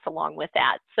products along with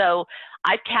that. So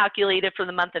I've calculated for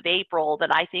the month of April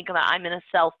that I think that I'm going to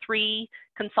sell 3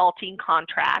 consulting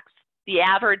contracts. The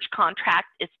average contract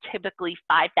is typically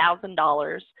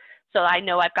 $5,000. So I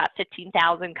know I've got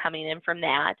 $15,000 coming in from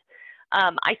that.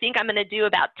 I think I'm going to do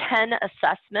about 10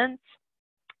 assessments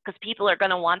because people are going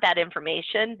to want that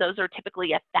information. Those are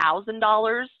typically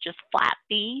 $1,000, just flat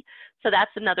fee. So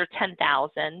that's another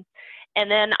 $10,000.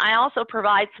 And then I also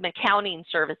provide some accounting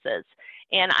services.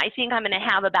 And I think I'm going to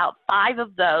have about 5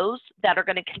 of those that are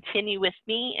going to continue with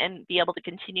me and be able to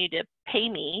continue to pay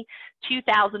me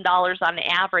 $2,000 on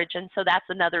average. And so that's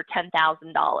another $10,000.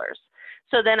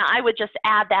 So then I would just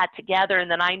add that together,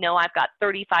 and then I know I've got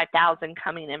 $35,000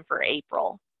 coming in for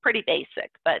April. Pretty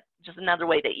basic, but just another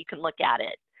way that you can look at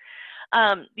it.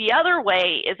 The other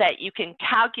way is that you can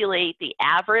calculate the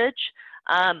average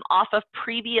off of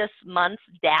previous month's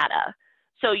data.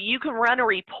 So you can run a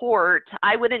report.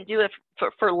 I wouldn't do it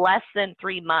for less than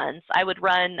 3 months. I would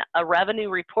run a revenue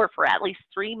report for at least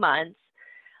 3 months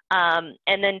and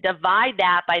then divide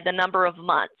that by the number of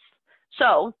months.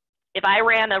 So if I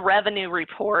ran a revenue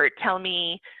report telling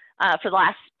me for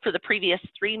the previous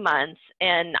 3 months,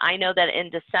 and I know that in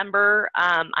December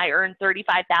I earned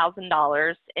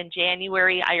 $35,000, in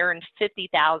January I earned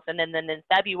 $50,000, and then in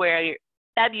February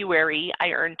I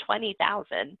earned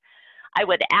 $20,000. I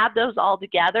would add those all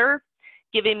together,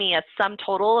 giving me a sum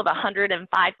total of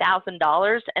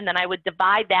 $105,000, and then I would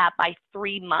divide that by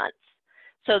 3 months.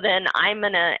 So then I'm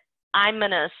gonna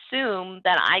assume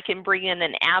that I can bring in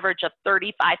an average of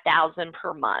 $35,000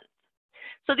 per month.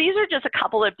 So these are just a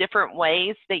couple of different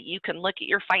ways that you can look at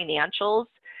your financials.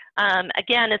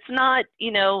 Again, it's not,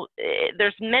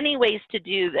 there's many ways to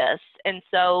do this. And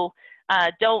so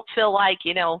don't feel like,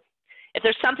 if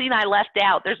there's something I left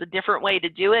out, there's a different way to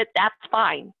do it, that's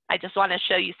fine. I just want to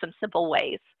show you some simple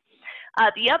ways.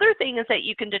 The other thing is that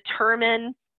you can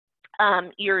determine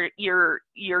your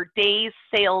days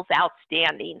sales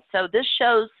outstanding. So this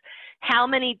shows how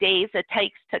many days it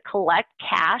takes to collect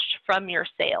cash from your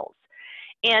sales.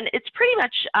 And it's pretty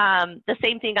much the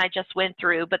same thing I just went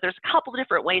through, but there's a couple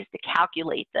different ways to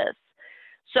calculate this.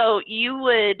 So you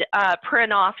would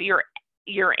print off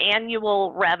your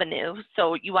annual revenue.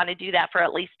 So you want to do that for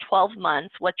at least 12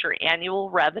 months. What's your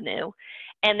annual revenue?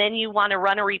 And then you want to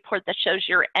run a report that shows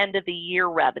your end of the year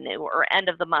revenue, or end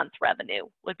of the month revenue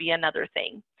would be another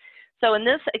thing. So in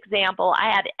this example, I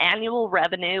had annual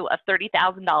revenue of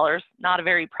 $30,000, not a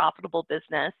very profitable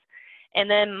business. And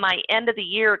then my end of the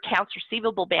year accounts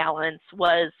receivable balance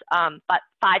was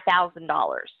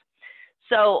 $5,000.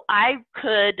 So I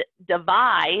could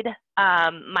divide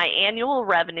my annual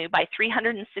revenue by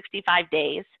 365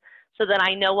 days so that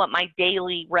I know what my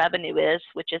daily revenue is,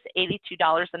 which is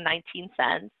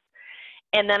 $82.19.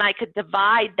 And then I could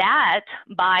divide that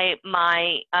by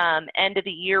my end of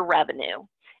the year revenue.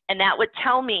 And that would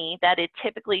tell me that it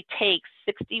typically takes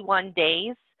 61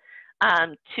 days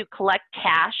to collect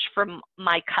cash from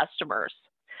my customers.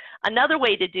 Another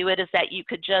way to do it is that you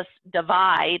could just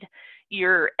divide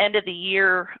your end of the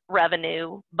year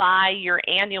revenue by your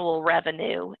annual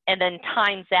revenue and then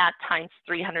times that times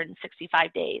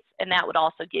 365 days. And that would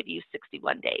also give you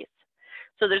 61 days.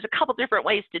 So there's a couple different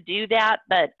ways to do that,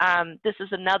 but this is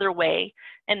another way.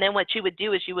 And then what you would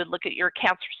do is you would look at your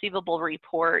accounts receivable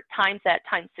report times that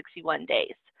times 61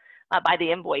 days by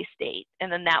the invoice date.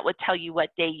 And then that would tell you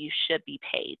what day you should be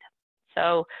paid.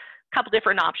 So a couple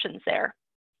different options there.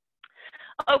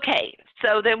 Okay,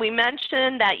 so then we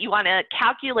mentioned that you want to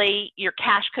calculate your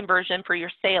cash conversion for your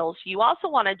sales. You also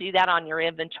want to do that on your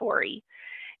inventory.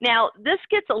 Now, this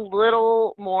gets a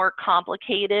little more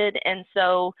complicated, and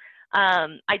so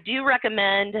I do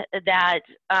recommend that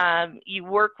you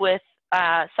work with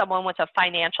someone with a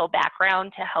financial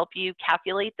background to help you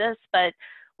calculate this, but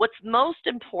what's most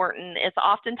important is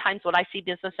oftentimes what I see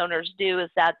business owners do is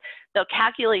that they'll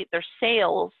calculate their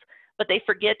sales, but they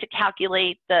forget to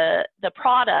calculate the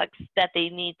products that they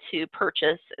need to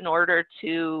purchase in order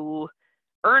to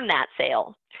earn that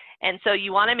sale. And so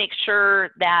you want to make sure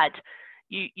that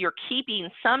you're keeping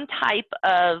some type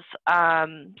of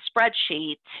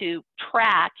spreadsheet to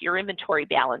track your inventory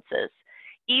balances.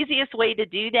 Easiest way to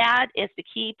do that is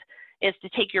to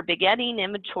take your beginning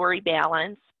inventory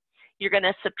balance. You're going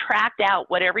to subtract out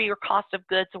whatever your cost of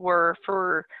goods were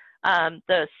for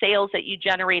the sales that you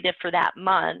generated for that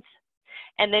month.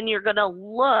 And then you're going to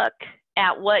look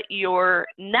at what your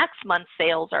next month's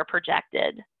sales are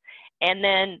projected. And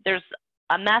then there's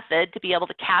a method to be able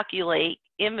to calculate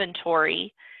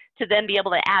inventory to then be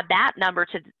able to add that number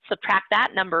to subtract that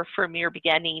number from your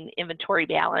beginning inventory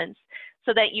balance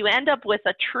so that you end up with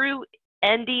a true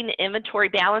ending inventory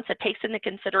balance that takes into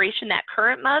consideration that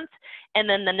current month and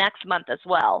then the next month as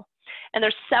well. And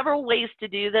there's several ways to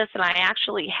do this, and I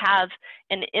actually have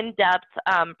an in-depth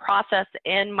process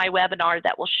in my webinar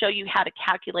that will show you how to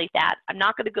calculate that. I'm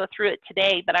not going to go through it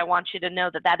today, but I want you to know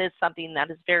that that is something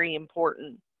that is very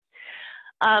important.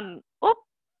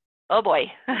 Oh boy,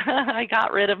 I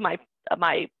got rid of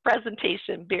my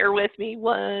presentation. Bear with me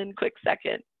one quick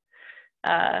second.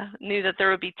 Knew that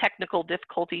there would be technical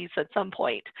difficulties at some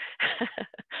point.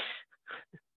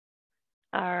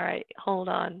 All right, hold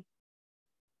on.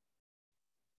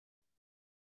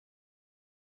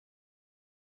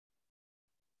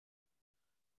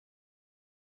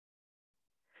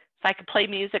 If I could play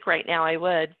music right now, I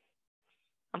would.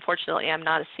 Unfortunately, I'm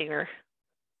not a singer.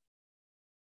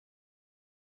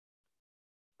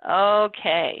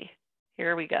 Okay,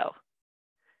 here we go.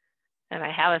 And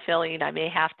I have a feeling I may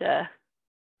have to,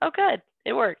 oh good,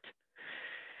 it worked.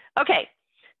 Okay,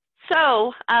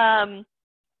 so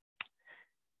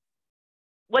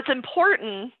what's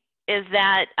important is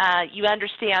that you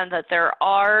understand that there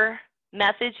are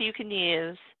methods you can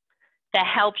use that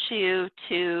helps you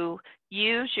to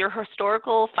use your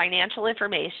historical financial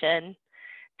information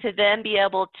to then be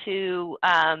able to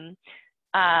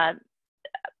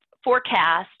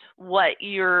forecast what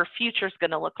your future is going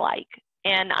to look like.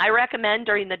 And I recommend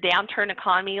during the downturn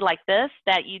economy like this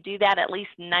that you do that at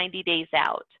least 90 days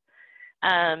out.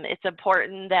 It's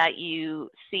important that you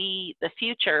see the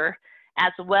future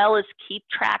as well as keep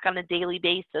track on a daily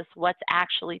basis what's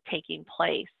actually taking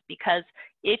place, because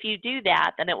if you do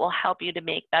that, then it will help you to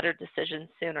make better decisions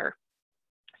sooner.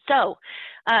 So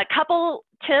a couple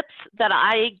tips that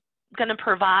I'm going to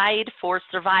provide for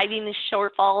surviving these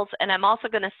shortfalls, and I'm also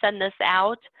going to send this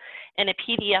out in a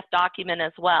PDF document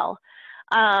as well.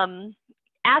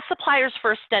 Ask suppliers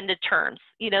for extended terms.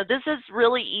 You know, this is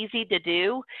really easy to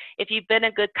do if you've been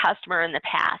a good customer in the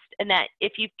past, and that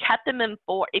if you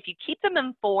keep them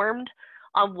informed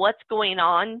on what's going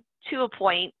on to a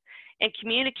point and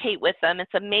communicate with them,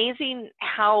 it's amazing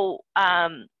how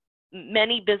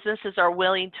many businesses are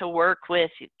willing to work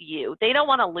with you. They don't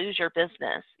want to lose your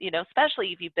business, you know,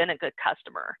 especially if you've been a good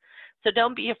customer. So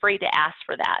don't be afraid to ask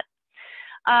for that.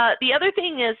 The other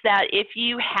thing is that if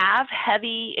you have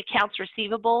heavy accounts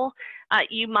receivable,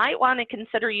 you might want to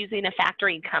consider using a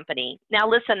factoring company. Now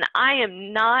listen, I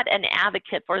am not an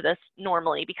advocate for this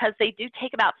normally because they do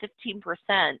take about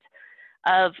 15%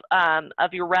 of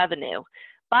your revenue.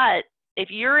 But if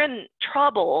you're in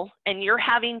trouble and you're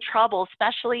having trouble,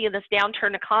 especially in this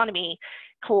downturn economy,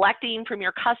 collecting from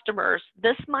your customers,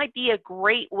 this might be a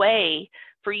great way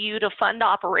for you to fund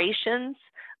operations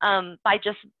by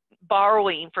just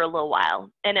borrowing for a little while.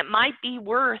 And it might be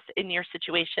worth in your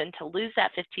situation to lose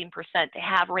that 15% to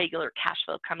have regular cash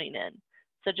flow coming in.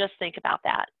 So just think about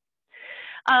that.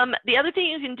 The other thing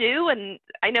you can do, and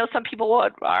I know some people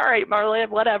would, all right, Marla,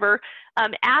 whatever,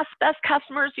 ask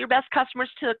your best customers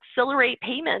to accelerate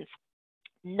payments.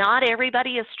 Not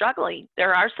everybody is struggling.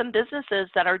 There are some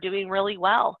businesses that are doing really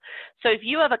well. So if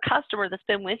you have a customer that's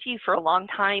been with you for a long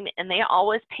time and they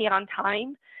always pay on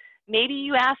time, maybe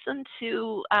you ask them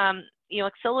to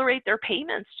accelerate their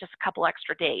payments just a couple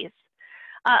extra days.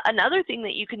 Another thing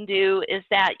that you can do is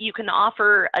that you can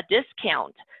offer a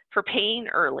discount for paying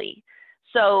early.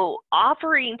 So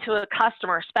offering to a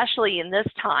customer, especially in this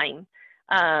time,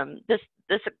 with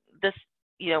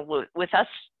us,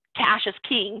 cash is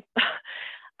king.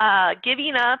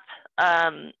 Giving up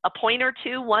a point or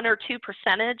two, 1 or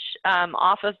 2%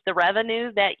 off of the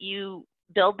revenue that you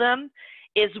bill them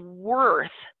is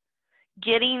worth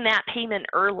getting that payment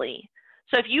early.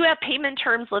 So if you have payment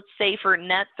terms, let's say for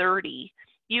net 30,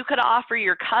 you could offer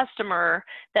your customer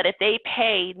that if they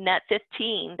pay net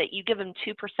 15, that you give them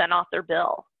 2% off their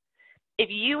bill. If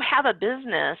you have a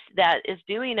business that is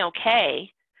doing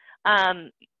okay,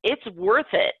 it's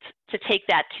worth it to take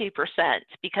that 2%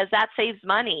 because that saves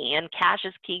money, and cash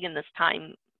is key in this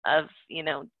time of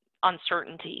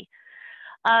uncertainty.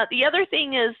 The other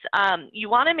thing is you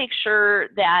want to make sure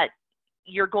that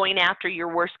you're going after your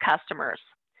worst customers.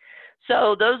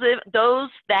 So those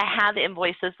that have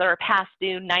invoices that are past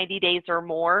due 90 days or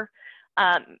more,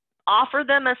 offer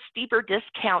them a steeper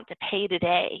discount to pay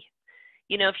today.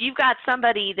 If you've got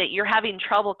somebody that you're having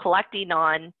trouble collecting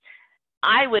on,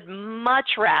 I would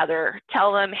much rather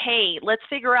tell them, hey, let's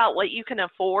figure out what you can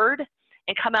afford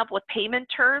and come up with payment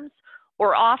terms,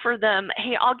 or offer them,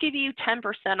 hey, I'll give you 10%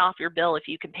 off your bill if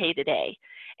you can pay today,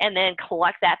 and then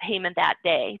collect that payment that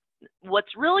day.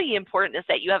 What's really important is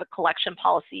that you have a collection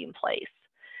policy in place.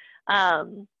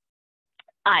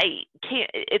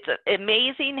 It's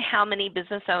amazing how many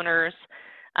business owners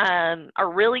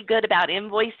are really good about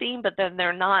invoicing, but then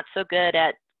they're not so good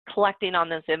at collecting on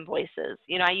those invoices.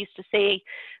 I used to say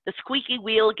the squeaky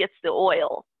wheel gets the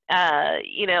oil. And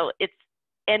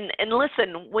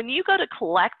listen, when you go to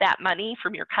collect that money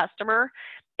from your customer,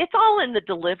 it's all in the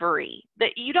delivery.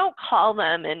 That you don't call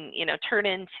them and turn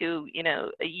into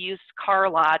a used car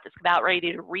lot that's about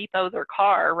ready to repo their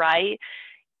car, right?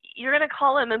 You're gonna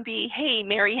call them and be, hey,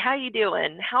 Mary, how you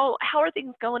doing? How are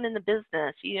things going in the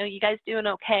business? You guys doing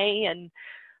okay? And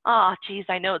oh, geez,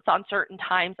 I know it's uncertain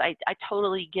times. I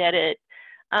totally get it.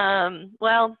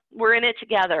 Well, we're in it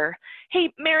together.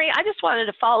 Hey, Mary, I just wanted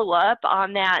to follow up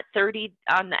on that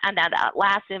that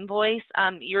last invoice.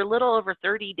 You're a little over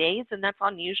 30 days, and that's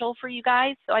unusual for you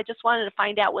guys. So I just wanted to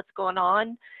find out what's going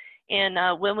on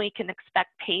and when we can expect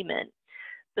payment.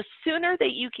 The sooner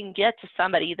that you can get to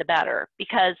somebody, the better,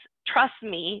 because trust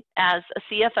me, as a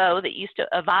CFO that used to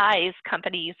advise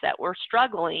companies that were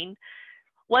struggling,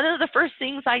 one of the first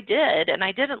things I did, and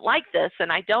I didn't like this,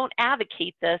 and I don't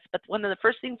advocate this, but one of the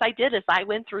first things I did is I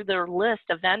went through their list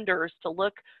of vendors to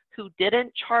look who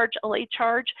didn't charge a late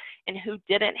charge and who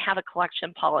didn't have a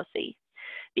collection policy,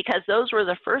 because those were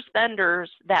the first vendors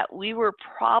that we were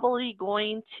probably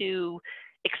going to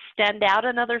extend out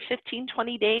another 15,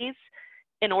 20 days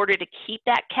in order to keep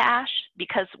that cash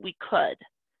because we could.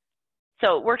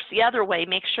 So it works the other way.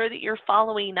 Make sure that you're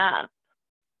following up.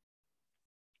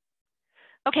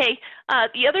 Okay,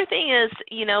 the other thing is,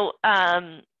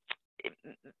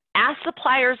 ask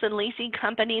suppliers and leasing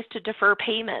companies to defer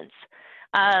payments.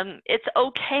 It's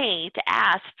okay to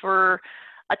ask for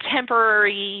a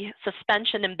temporary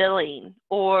suspension in billing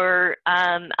or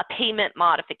a payment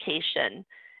modification.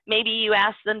 Maybe you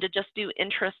ask them to just do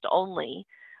interest only.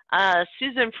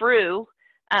 Susan Frew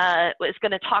is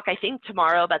going to talk, I think,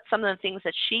 tomorrow about some of the things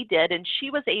that she did, and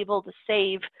she was able to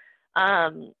save,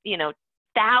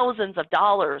 thousands of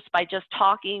dollars by just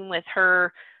talking with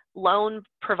her loan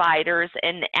providers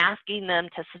and asking them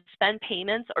to suspend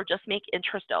payments or just make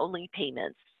interest-only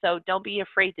payments. So don't be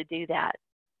afraid to do that.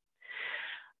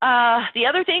 The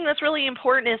other thing that's really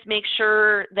important is make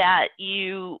sure that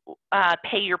you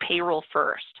pay your payroll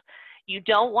first. You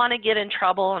don't want to get in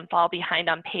trouble and fall behind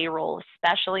on payroll,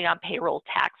 especially on payroll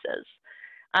taxes.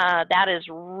 That is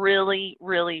really,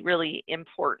 really, really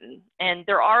important. And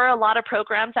there are a lot of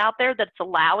programs out there that's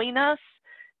allowing us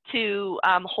to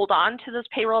hold on to those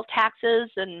payroll taxes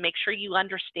and make sure you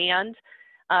understand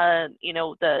you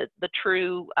know, the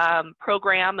true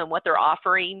program and what they're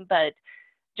offering, but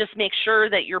just make sure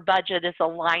that your budget is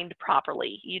aligned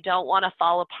properly. You don't want to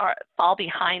fall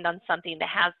behind on something that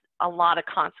has a lot of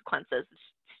consequences,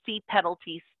 steep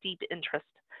penalties, steep interest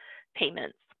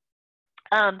payments.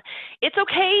 It's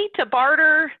okay to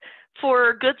barter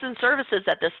for goods and services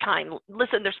at this time.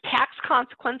 Listen, there's tax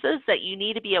consequences that you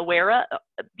need to be aware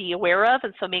of,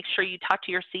 and so make sure you talk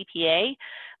to your CPA.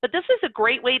 But this is a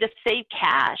great way to save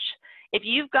cash. If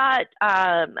you've got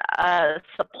a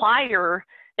supplier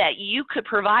that you could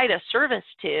provide a service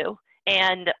to,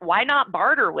 and why not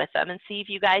barter with them and see if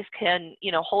you guys can,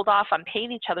 you know, hold off on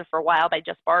paying each other for a while by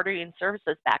just bartering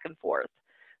services back and forth.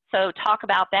 So talk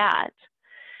about that.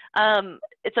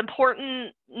 It's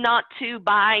important not to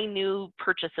buy new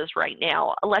purchases right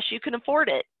now unless you can afford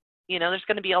it. You know, there's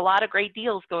going to be a lot of great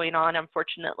deals going on,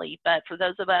 unfortunately, but for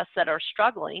those of us that are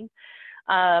struggling,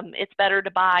 it's better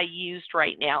to buy used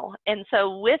right now. And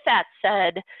so with that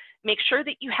said, make sure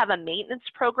that you have a maintenance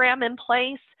program in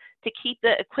place to keep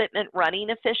the equipment running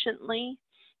efficiently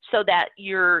so that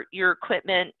your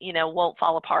equipment, you know, won't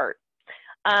fall apart.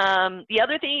 The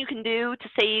other thing you can do to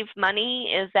save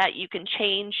money is that you can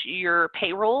change your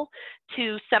payroll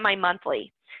to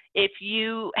semi-monthly. If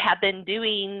you have been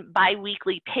doing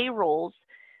bi-weekly payrolls,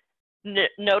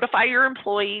 notify your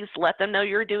employees, let them know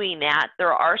you're doing that.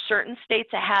 There are certain states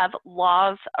that have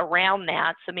laws around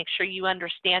that, so make sure you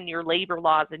understand your labor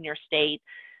laws in your state.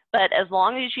 But as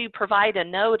long as you provide a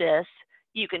notice,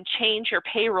 you can change your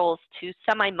payrolls to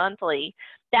semi-monthly.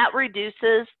 That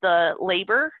reduces the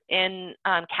labor in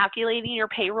calculating your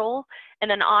payroll,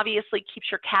 and then obviously keeps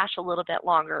your cash a little bit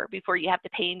longer before you have to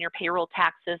pay in your payroll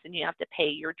taxes and you have to pay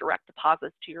your direct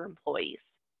deposits to your employees.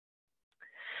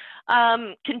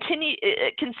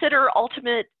 Consider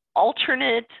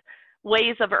alternate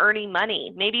ways of earning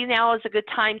money. Maybe now is a good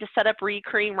time to set up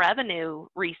recurring revenue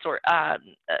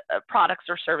products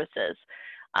or services.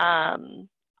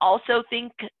 Also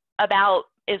think about,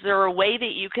 is there a way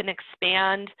that you can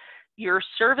expand your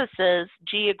services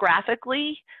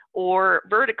geographically or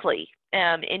vertically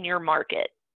in your market?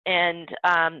 And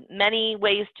many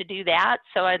ways to do that.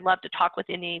 So I'd love to talk with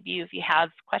any of you if you have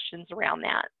questions around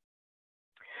that.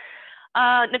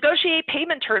 Negotiate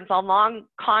payment terms on long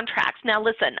contracts. Now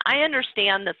listen, I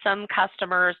understand that some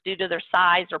customers, due to their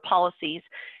size or policies,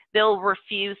 they'll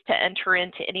refuse to enter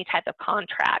into any type of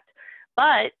contract.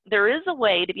 But there is a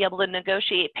way to be able to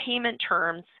negotiate payment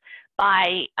terms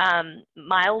by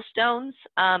milestones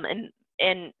and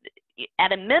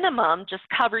at a minimum, just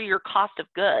cover your cost of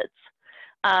goods.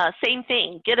 Same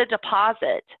thing, get a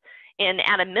deposit. And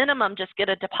at a minimum, just get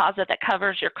a deposit that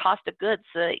covers your cost of goods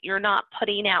so that you're not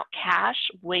putting out cash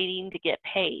waiting to get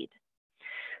paid.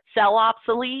 Sell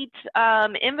obsolete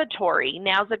inventory.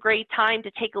 Now's a great time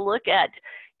to take a look at,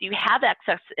 do you have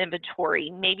excess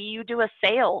inventory? Maybe you do a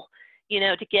sale, you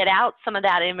know, to get out some of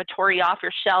that inventory off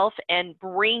your shelf and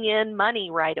bring in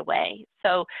money right away.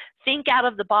 So think out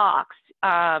of the box.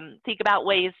 Think about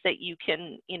ways that you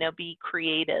can, you know, be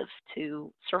creative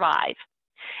to survive.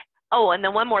 Oh, and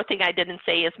then one more thing I didn't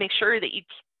say is make sure that you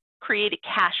create a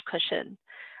cash cushion.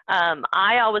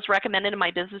 I always recommended to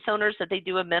my business owners that they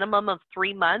do a minimum of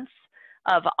 3 months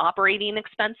of operating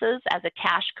expenses as a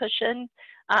cash cushion.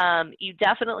 You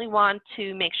definitely want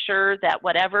to make sure that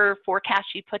whatever forecast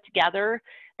you put together,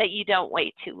 that you don't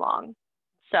wait too long.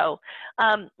 So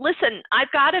listen,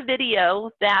 I've got a video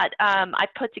that I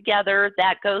put together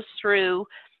that goes through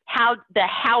how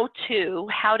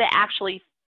to actually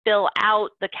fill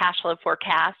out the cash flow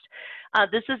forecast.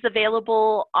 This is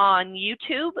available on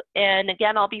YouTube, and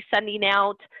again, I'll be sending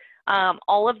out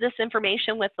all of this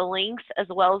information with the links as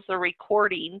well as the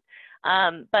recording.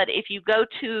 But if you go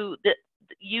to the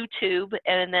YouTube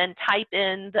and then type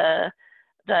in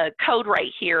the code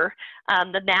right here,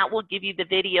 then that will give you the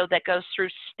video that goes through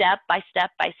step by step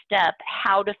by step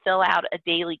how to fill out a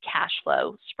daily cash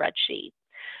flow spreadsheet.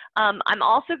 I'm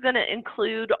also going to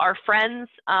include our friends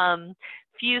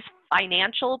Fuse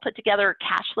Financial put together a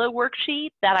cash flow worksheet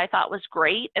that I thought was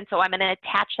great, and so I'm going to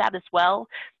attach that as well.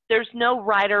 There's no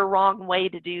right or wrong way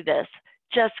to do this.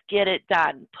 Just get it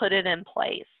done. Put it in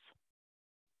place.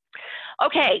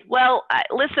 Okay, well,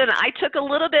 listen, I took a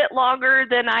little bit longer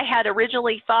than I had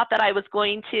originally thought that I was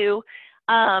going to,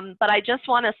 but I just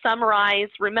want to summarize.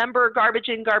 Remember, garbage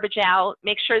in, garbage out.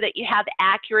 Make sure that you have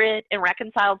accurate and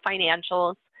reconciled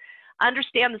financials.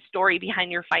 Understand the story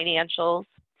behind your financials.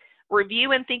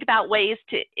 Review and think about ways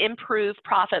to improve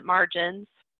profit margins.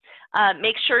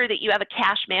 Make sure that you have a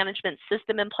cash management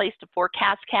system in place to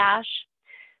forecast cash.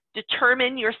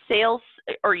 Determine your sales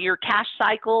or your cash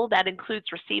cycle that includes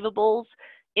receivables,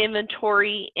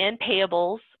 inventory, and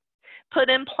payables. Put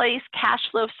in place cash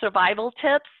flow survival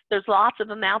tips. There's lots of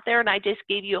them out there, and I just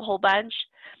gave you a whole bunch.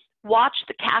 Watch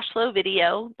the cash flow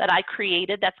video that I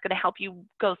created. That's going to help you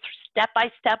go step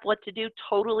by step what to do,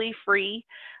 totally free.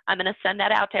 I'm going to send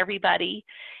that out to everybody.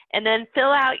 And then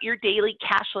fill out your daily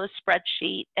cash flow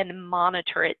spreadsheet and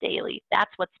monitor it daily.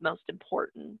 That's what's most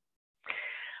important.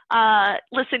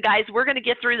 Listen, guys, we're going to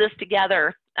get through this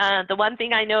together. The one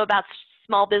thing I know about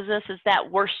small business is that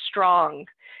we're strong.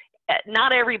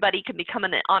 Not everybody can become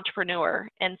an entrepreneur,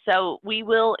 and so we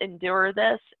will endure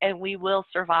this and we will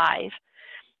survive.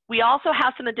 We also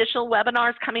have some additional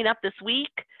webinars coming up this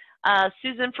week.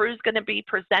 Susan Frew is going to be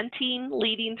presenting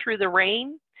Leading Through the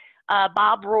Rain.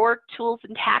 Bob Rourke, Tools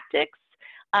and Tactics.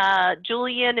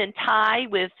 Julian and Ty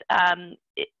with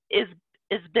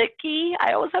Isbicki,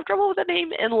 I always have trouble with the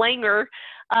name, and Langer,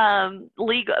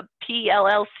 Legal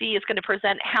PLLC is going to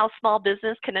present how small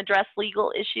business can address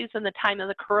legal issues in the time of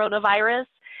the coronavirus.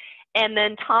 And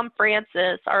then Tom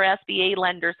Francis, our SBA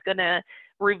lender, is going to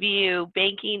review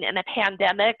banking in a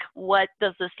pandemic. What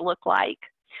does this look like?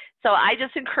 So I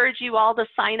just encourage you all to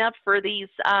sign up for these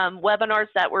webinars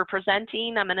that we're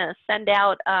presenting. I'm going to send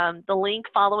out the link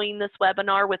following this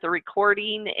webinar with a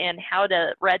recording and how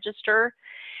to register.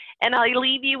 And I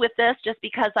leave you with this just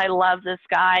because I love this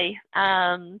guy.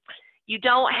 You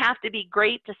don't have to be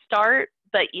great to start,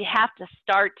 but you have to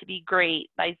start to be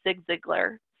great by Zig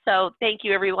Ziglar. So thank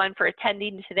you everyone for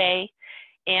attending today.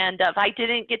 And if I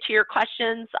didn't get to your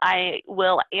questions, I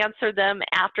will answer them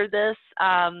after this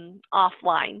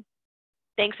offline.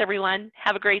 Thanks everyone.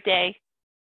 Have a great day.